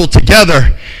puzzle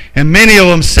together, and many of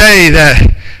them say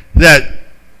that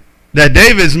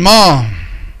David's mom,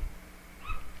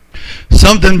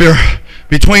 something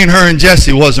between her and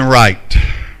Jesse wasn't right.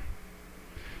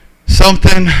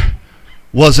 Something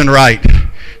wasn't right.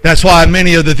 That's why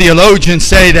many of the theologians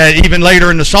say that even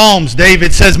later in the Psalms,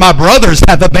 David says, my brothers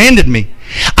have abandoned me.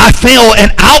 I feel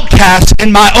an outcast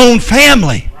in my own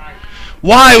family.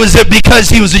 Why? Was it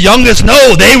because he was the youngest?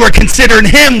 No, they were considering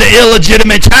him the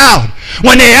illegitimate child.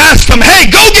 When they asked him, hey,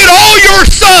 go get all your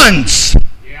sons.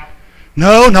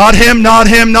 No, not him, not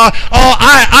him, not. Oh,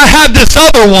 I have this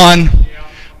other one.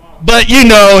 But,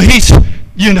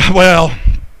 well,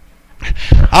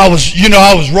 I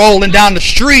was rolling down the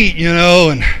street,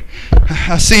 and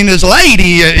I seen this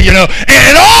lady,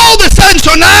 and all of a sudden,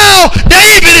 so now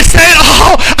David is saying,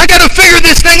 oh, I got to figure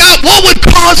this thing out. What would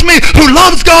cause me, who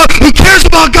loves God, who cares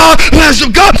about God, who has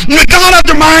God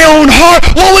after my own heart,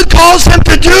 what would cause him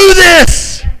to do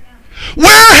this?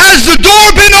 Where has the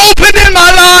door been opened in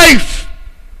my life?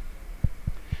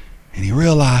 And he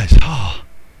realized,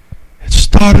 it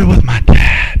started with my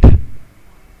dad.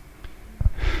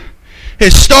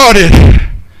 It started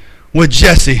with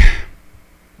Jesse.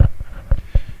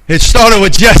 It started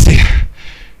with Jesse.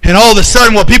 And all of a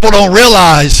sudden what people don't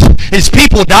realize is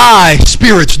people die,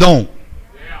 spirits don't.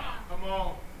 Yeah, come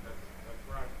on. That's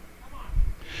right. Come on.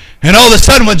 And all of a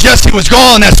sudden when Jesse was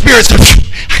gone, that spirit said,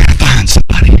 I got to find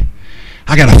somebody.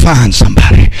 I got to find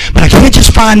somebody. But I can't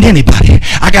just find anybody.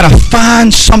 I got to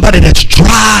find somebody that's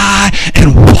dry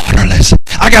and waterless.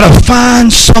 I got to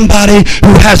find somebody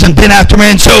who hasn't been after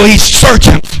me. And so he's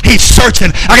searching. He's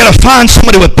searching. I got to find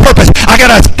somebody with purpose. I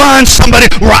got to find somebody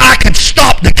where I can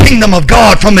stop the kingdom of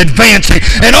God from advancing.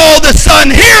 And all of a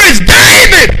sudden, here is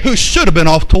David, who should have been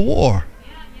off to war.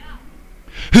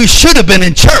 Who should have been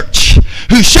in church,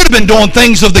 who should have been doing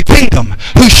things of the kingdom,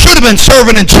 who should have been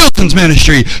serving in children's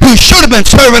ministry, who should have been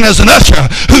serving as an usher,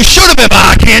 who should have been,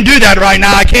 I can't do that right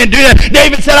now, I can't do that.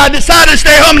 David said, I decided to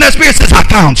stay home, and that spirit says, I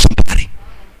found somebody.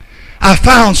 I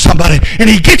found somebody. And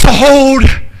he gets a hold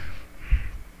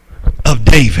of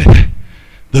David.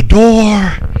 The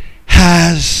door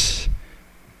has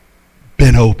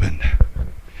been opened.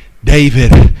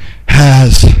 David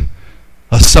has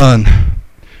a son.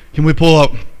 Can we pull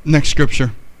up next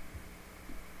scripture?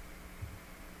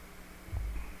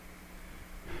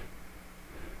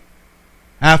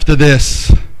 After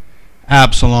this,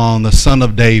 Absalom, the son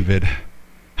of David,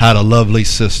 had a lovely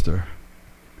sister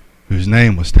whose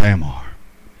name was Tamar.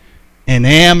 And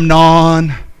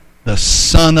Amnon, the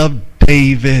son of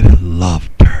David,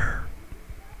 loved her.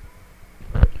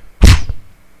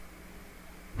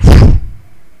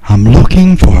 I'm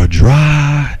looking for a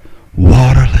dry,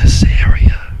 waterless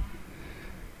area.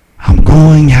 I'm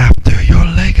going after your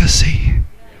legacy.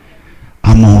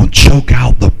 I'm going to choke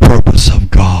out the purpose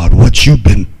of God. What you've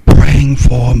been praying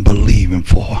for and believing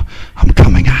for, I'm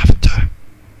coming after.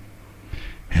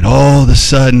 And all of a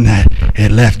sudden,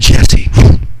 it left Jesse.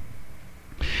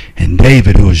 And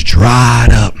David, who was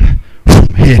dried up,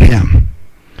 hit him,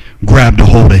 grabbed a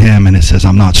hold of him, and it says,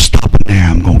 I'm not stopping there.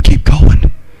 I'm going to keep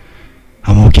going.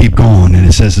 I'm going to keep going. And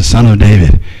it says, the son of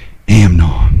David,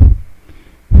 Amnon.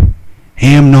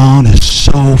 Amnon is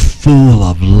so full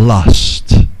of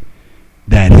lust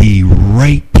that he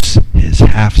rapes his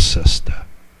half-sister.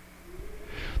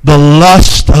 The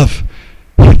lust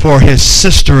for his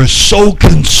sister is so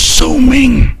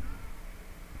consuming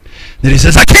that he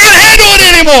says, I can't handle it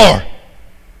anymore.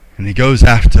 And he goes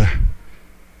after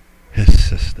his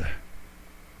sister.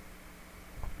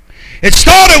 It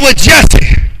started with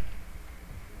Jesse.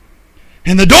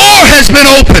 And the door has been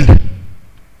opened.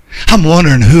 I'm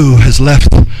wondering who has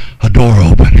left a door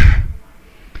open.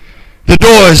 The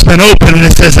door has been open, and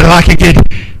it says that if I could get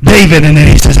David, and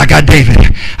then he says, I got David.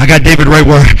 I got David right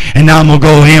where, and now I'm going to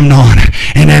go Amnon.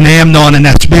 And then Amnon, and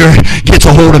that spirit gets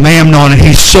a hold of Amnon, and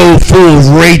he's so full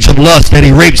of rage and lust that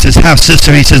he rapes his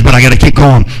half-sister. He says, but I got to keep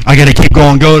going. I got to keep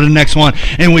going. Go to the next one.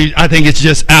 And I think it's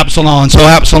just Absalom. So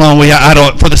Absalom, I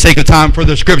don't, for the sake of time, for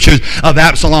the scriptures of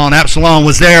Absalom. Absalom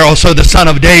was there, also the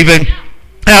son of David.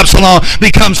 Absalom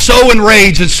becomes so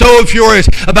enraged and so furious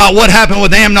about what happened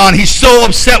with Amnon. He's so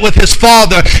upset with his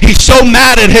father. He's so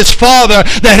mad at his father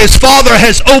that his father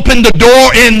has opened the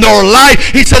door in their life.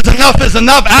 He says enough is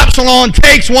enough. Absalom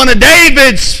takes one of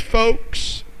David's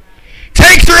folks,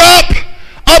 takes her up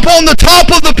on the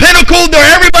top of the pinnacle there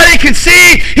everybody can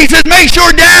see. He says, make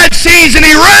sure Dad sees, and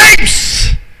he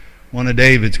rapes one of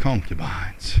David's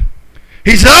concubines.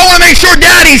 He said, I want to make sure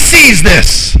Daddy sees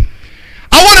this.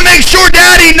 I want to make sure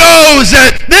Daddy knows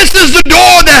that this is the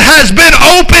door that has been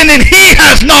opened and he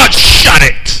has not shut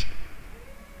it.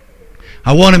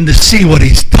 I want him to see what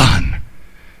he's done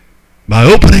by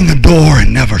opening the door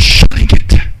and never shutting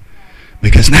it.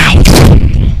 Because now,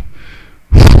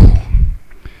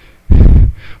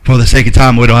 for the sake of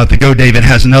time, we don't have to go. David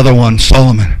has another one,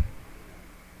 Solomon.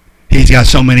 He's got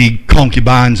so many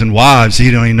concubines and wives, he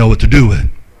don't even know what to do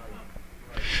with.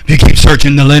 If you keep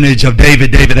searching the lineage of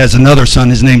David, David has another son.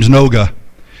 His name's Noga.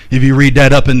 If you read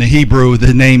that up in the Hebrew,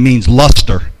 the name means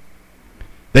luster.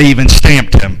 They even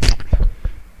stamped him.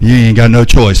 You ain't got no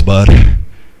choice, bud.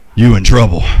 You in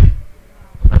trouble.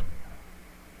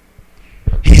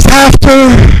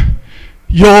 after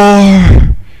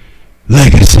your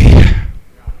legacy.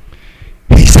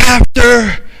 He's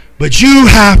after, but you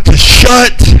have to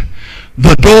shut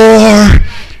the door.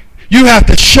 You have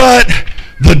to shut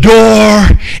the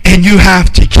door and you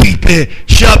have to keep it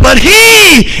shut. But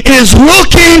he is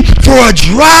looking for a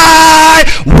dry,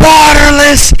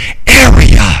 waterless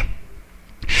area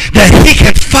that he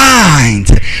can find,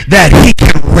 that he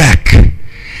can wreck.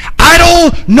 I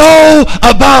don't know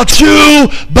about you,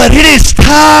 but it is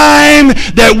time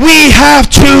that we have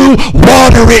to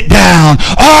water it down.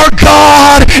 Our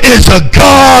God is a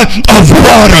God of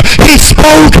water. He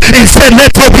spoke and said, let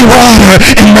there be water,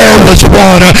 and there was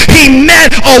water. He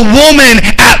met a woman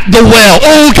at the well.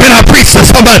 Oh, can I preach to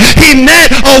somebody? He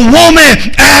met a woman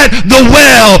at the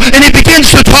well, and he begins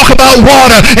to talk about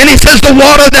water, and he says, the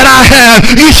water that I have,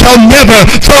 you shall never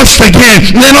thirst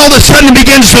again. And then all of a sudden he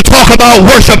begins to talk about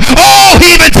worship. Oh,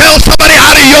 he even tells somebody,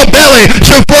 out of your belly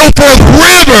shall flow forth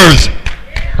rivers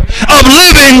of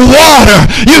living water.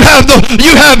 You have the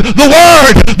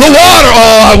word, the water.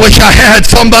 Oh, I wish I had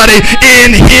somebody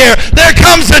in here. There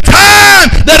comes a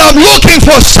time that I'm looking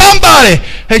for somebody.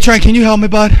 Hey, Trent, can you help me,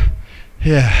 bud?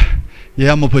 Yeah,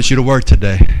 I'm gonna put you to work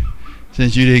today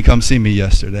since you didn't come see me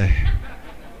yesterday.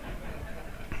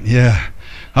 Yeah,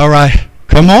 all right,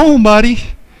 come on, buddy.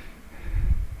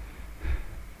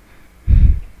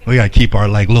 We got to keep our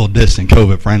little distance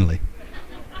COVID friendly.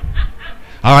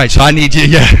 All right, so I need you,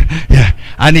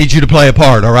 I need you to play a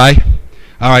part, all right?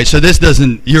 All right, so this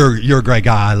doesn't, you're a great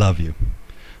guy, I love you.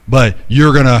 But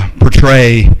you're going to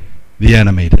portray the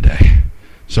enemy today.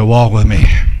 So walk with me.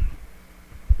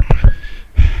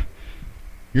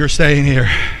 You're staying here.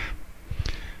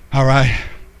 All right.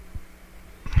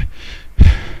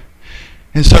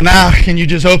 And so now, can you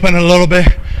just open it a little bit?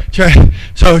 Trey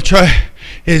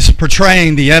is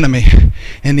portraying the enemy.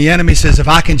 And the enemy says, if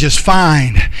I can just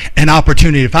find an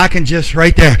opportunity, if I can just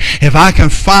right there, if I can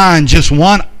find just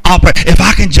one if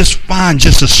I can just find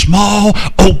just a small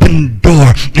open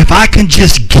door, if I can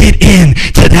just get in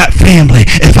to that family,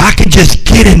 if I can just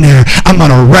get in there, I'm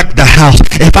going to wreck the house.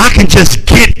 If I can just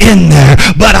get in there.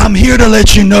 But I'm here to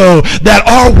let you know that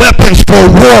our weapons for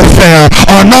warfare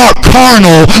are not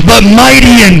carnal, but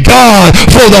mighty in God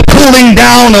for the pulling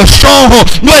down of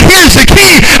strongholds. But here's the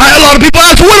key. A lot of people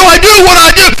ask, what do I do? What do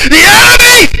I do? The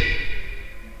enemy!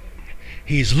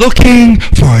 He's looking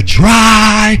for a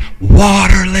dry,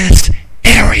 waterless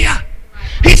area.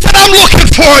 He said, I'm looking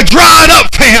for a dried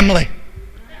up family.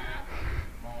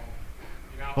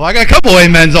 Well, I got a couple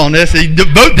amens on this. They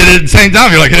both did it at the same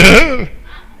time. You're like, oh.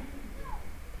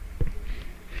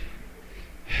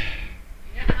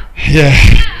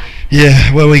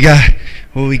 Yeah. What we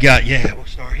got? Yeah, we'll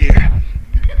start here.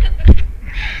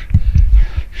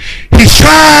 He's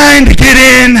trying to get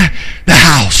in the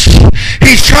house.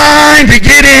 He's trying to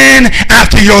get in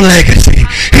after your legacy.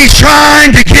 He's trying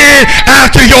to get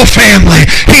after your family.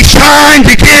 He's trying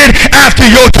to get after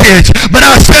your kids. But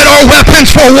I said our weapons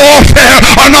for warfare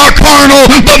are not carnal,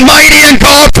 but mighty in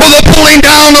God for the pulling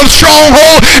down of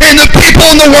stronghold. And the people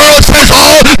in the world says,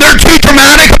 oh, they're too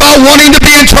dramatic about wanting to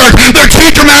be in church. They're too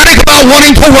dramatic about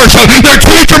wanting to worship. They're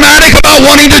too dramatic about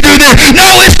wanting to do this. No,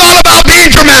 it's not about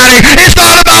being dramatic. It's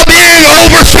not about being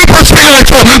over super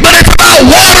spiritual, but it's about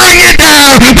watering it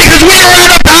down, because we are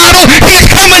in a battle. He's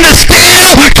coming to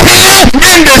steal, kill,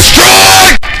 and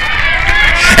destroy.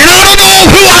 And I don't know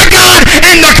who I got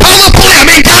in the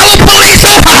Gallipolis,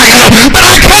 Ohio, but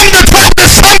I come to talk to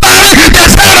somebody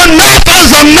that's had enough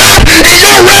is enough, and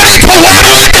you're ready to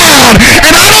water it down.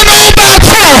 And I don't know about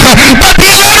you, but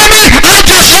the enemy, I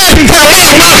just heard him for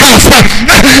in my house,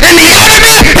 and the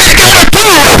enemy is going to do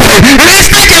it. And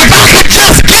he's thinking, if I could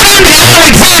just get in the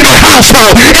Alexander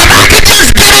household, if I could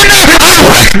just get in there, I'll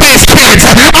wreck these kids.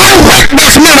 I'll wreck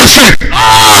this ministry.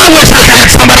 Oh, I wish I had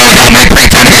somebody to help me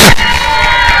preach in here.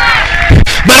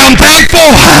 But I'm thankful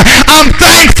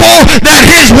that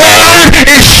his word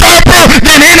is sharper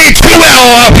than any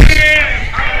two-edged.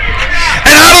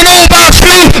 And I don't know about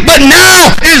you, but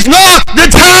now is not the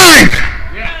time.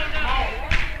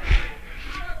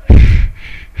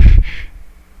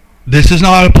 This is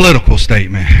not a political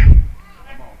statement.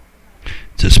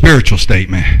 It's a spiritual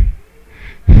statement.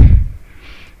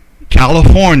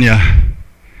 California,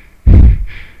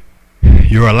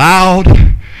 you're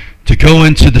allowed to go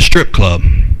into the strip club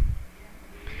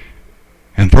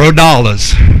and throw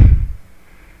dollars,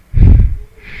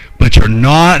 but you're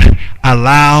not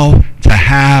allowed to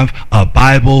have a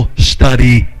Bible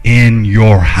study in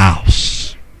your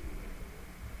house.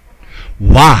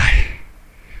 Why?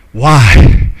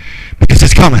 Because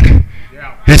it's coming.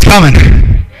 It's coming.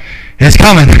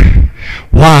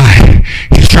 Why?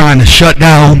 He's trying to shut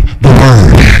down the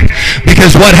word.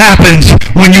 Because what happens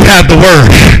when you have the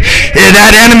word? That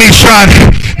enemy's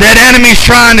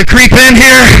trying to creep in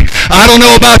here. I don't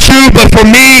know about you, but for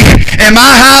me and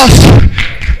my house,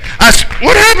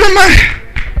 what happened to my...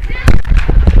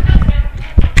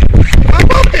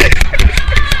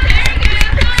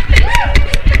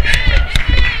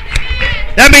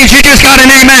 That means you just got an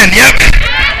amen. Yep.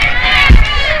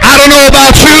 I don't know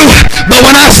about you, but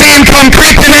when I see him come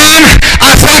creeping in,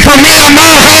 I say for me and my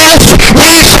house,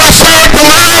 we shall serve the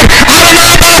Lord. I don't know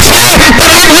about you, but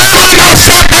I'm letting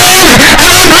myself down,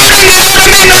 and I'm letting the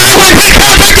enemy know when he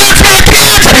comes against my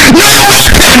kids, no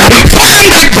weapon formed against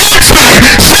me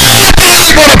shall be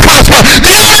able to prosper.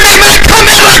 The enemy may come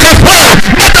in like a flood,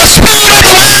 but the Spirit of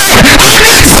the Lord, I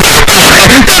need somebody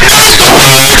that knows the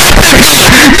word up in here.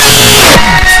 No!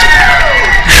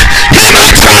 He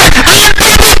may try, I'm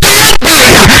double the enemy.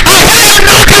 I hear him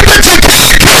knocking, but you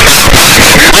can't come out right.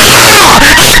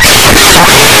 I can hear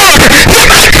hard. He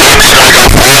may come in like a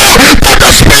flood, but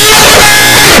the Spirit of the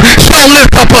Lord shall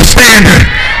lift up a standard.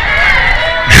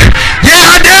 Yeah,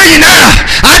 I dare you now.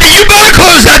 You better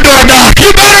close that door, Doc.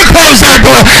 You better close that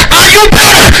door. You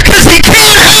better, because he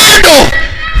can't handle.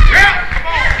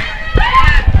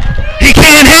 He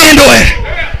can't handle it.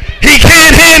 He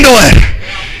can't handle it.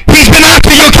 He's been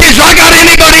after your kids. I got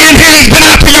anybody in here? He's been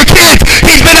after your kids.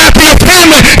 He's been after your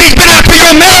family. He's been after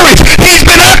your marriage. He's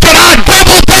been after our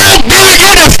double down. Dare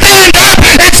you to stand up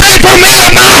and say, for me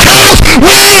and my house,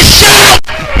 we shall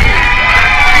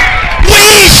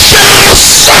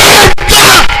serve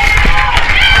God.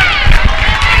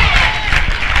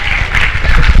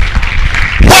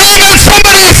 Why got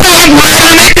somebody say, I'm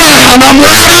writing it down. I'm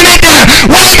writing it down.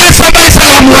 Why got somebody say,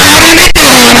 I'm writing it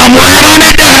down. I'm writing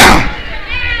it down.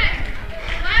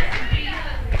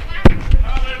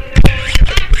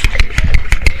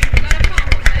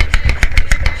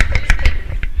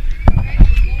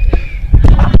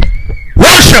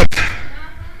 Worship.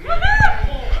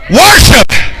 Worship.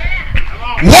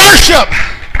 Worship.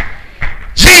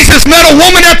 Jesus met a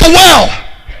woman at the well.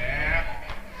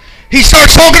 He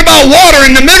starts talking about water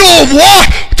in the middle of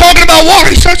talking about water.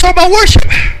 He starts talking about worship.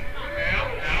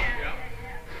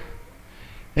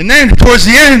 And then towards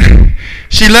the end,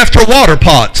 she left her water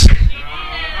pots.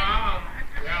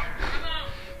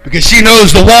 Because she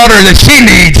knows the water that she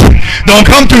needs don't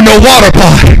come through no water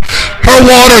pot. Her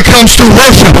water comes through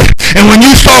worship. And when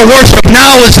you start worship,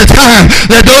 now is the time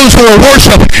that those who are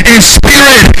worship in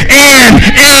spirit and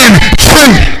in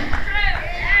truth.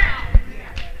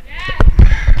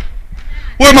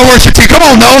 Where's my worship team? Come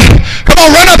on, Noah. Come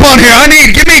on, run up on here.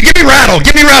 Give me rattle.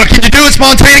 Give me rattle. Can you do it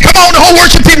spontaneous? Come on, the whole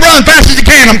worship team, run fast as you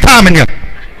can. I'm timing you.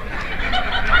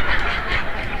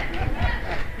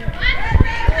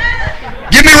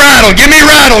 Give me rattle. Give me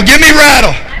rattle. Give me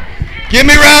rattle. Give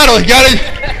me rattle. You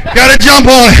gotta jump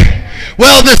on it.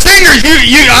 Well, the singers,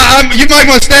 you might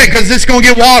want to stay because it's gonna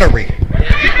get watery.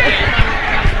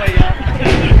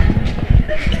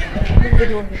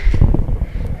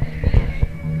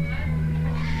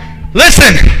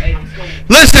 Listen.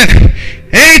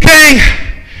 Anything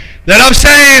that I'm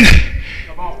saying,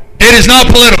 it is not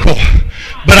political,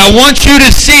 but I want you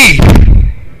to see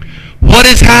what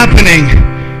is happening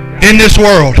in this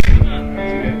world.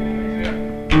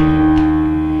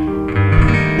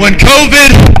 When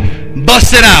COVID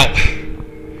busted out,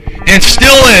 and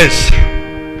still is,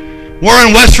 we're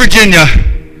in West Virginia,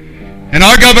 and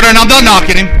our governor, and I'm not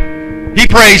knocking him, he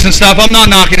prays and stuff, I'm not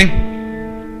knocking him,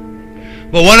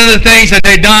 but one of the things that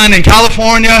they've done in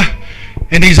California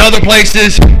and these other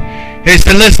places is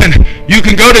to listen, you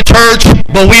can go to church,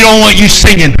 but we don't want you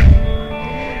singing.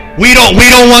 We don't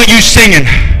want you singing.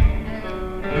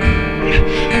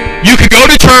 You can go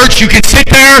to church, you can sit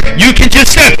there, you can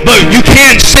just sit, but you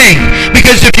can't sing.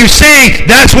 Because if you sing,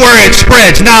 that's where it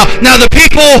spreads. Now the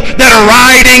people that are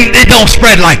rioting, it don't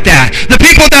spread like that. The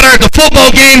people that are at the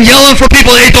football game yelling for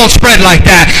people, it don't spread like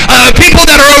that. People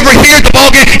that are over here at the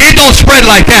ball game, it don't spread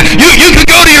like that. You can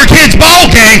go to your kid's ball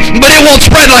game, but it won't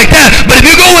spread like that. But if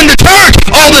you go into church,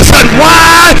 all of a sudden,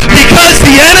 why? Because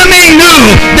the enemy knew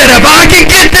that if I can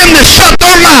get them to shut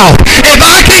their mouth, if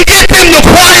I can get them to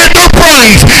quiet their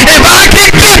praise, if I can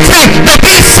get them to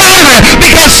be silent,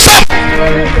 because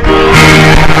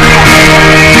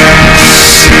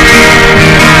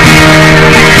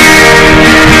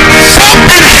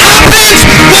something happens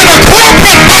when a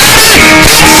corporate body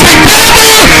gets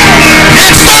together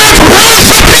and starts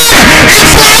worshiping.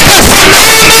 It's like a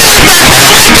tsunami of the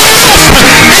Holy Ghost.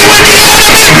 And when the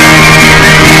enemy,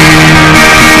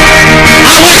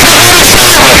 I wish I had a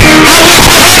shout. I wish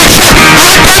I had a shout.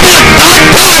 I do it.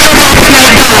 I'm off of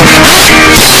that door.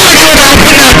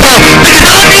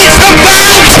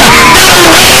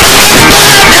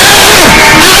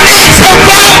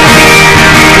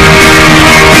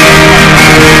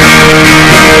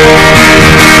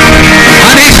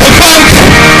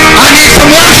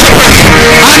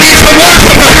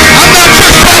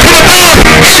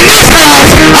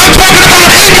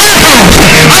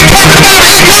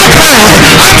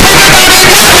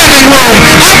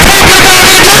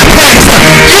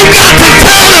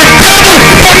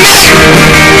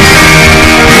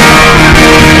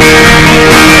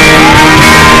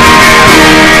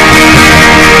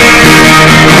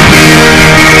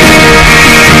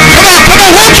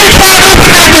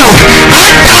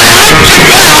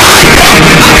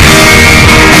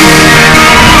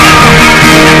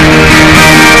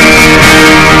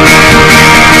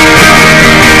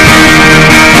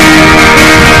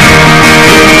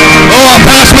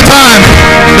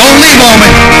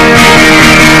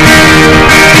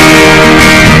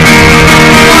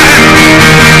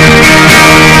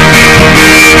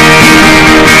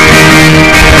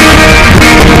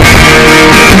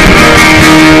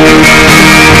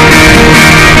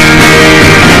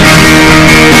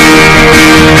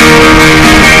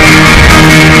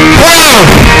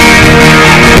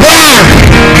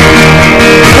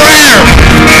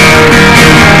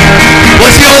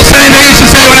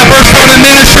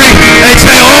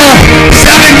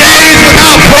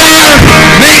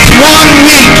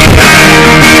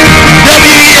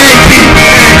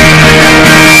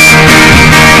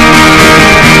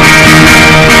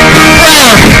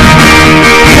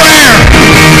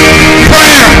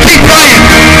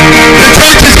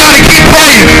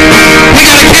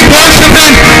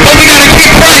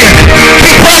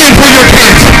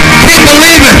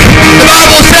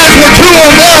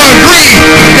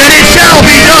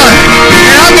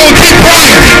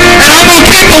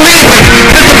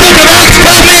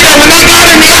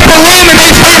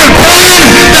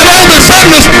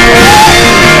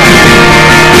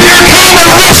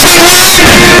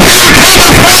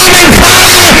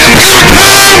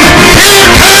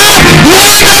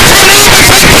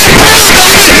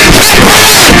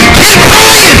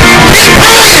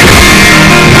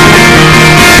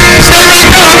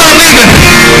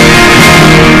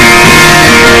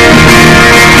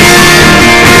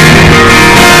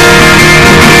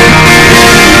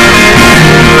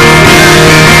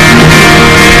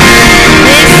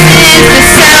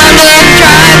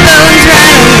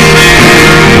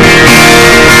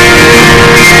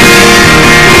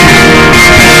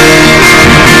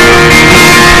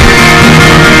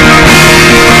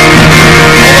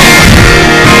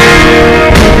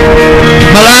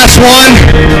 last one.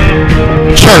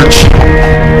 Church.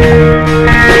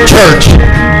 Church.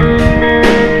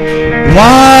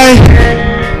 Why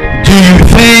do you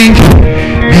think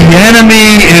the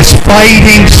enemy is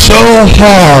fighting so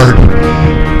hard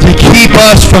to keep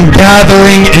us from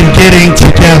gathering and getting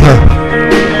together?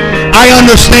 I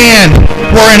understand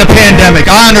we're in a pandemic.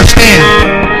 I understand.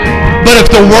 But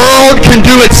if the world can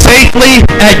do it safely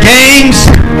at games,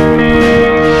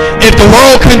 if the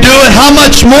world can do it, how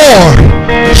much more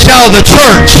shall the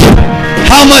church?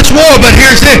 How much more? But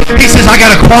here's it. He says, I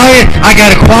gotta quiet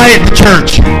the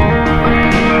church.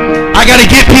 I gotta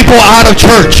get people out of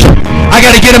church. I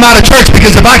gotta get them out of church,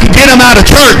 because if I can get them out of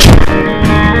church,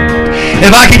 they're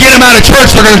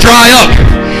gonna dry up.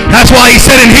 That's why he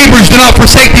said in Hebrews, do not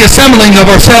forsake the assembling of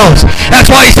ourselves.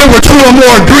 That's why he said, where two or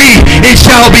more agree, it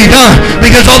shall be done.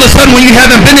 Because all of a sudden when you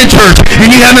haven't been in church, and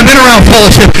you haven't been around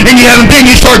fellowship, and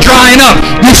you start drying up.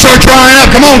 You start drying up.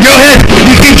 Come on, go ahead.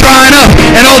 You keep drying up.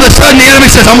 And all of a sudden the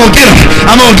enemy says, I'm going to get him.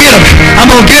 I'm going to get him.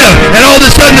 I'm going to get him. And all of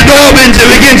a sudden the door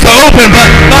begins to open. But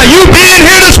by you being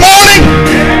here this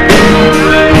morning,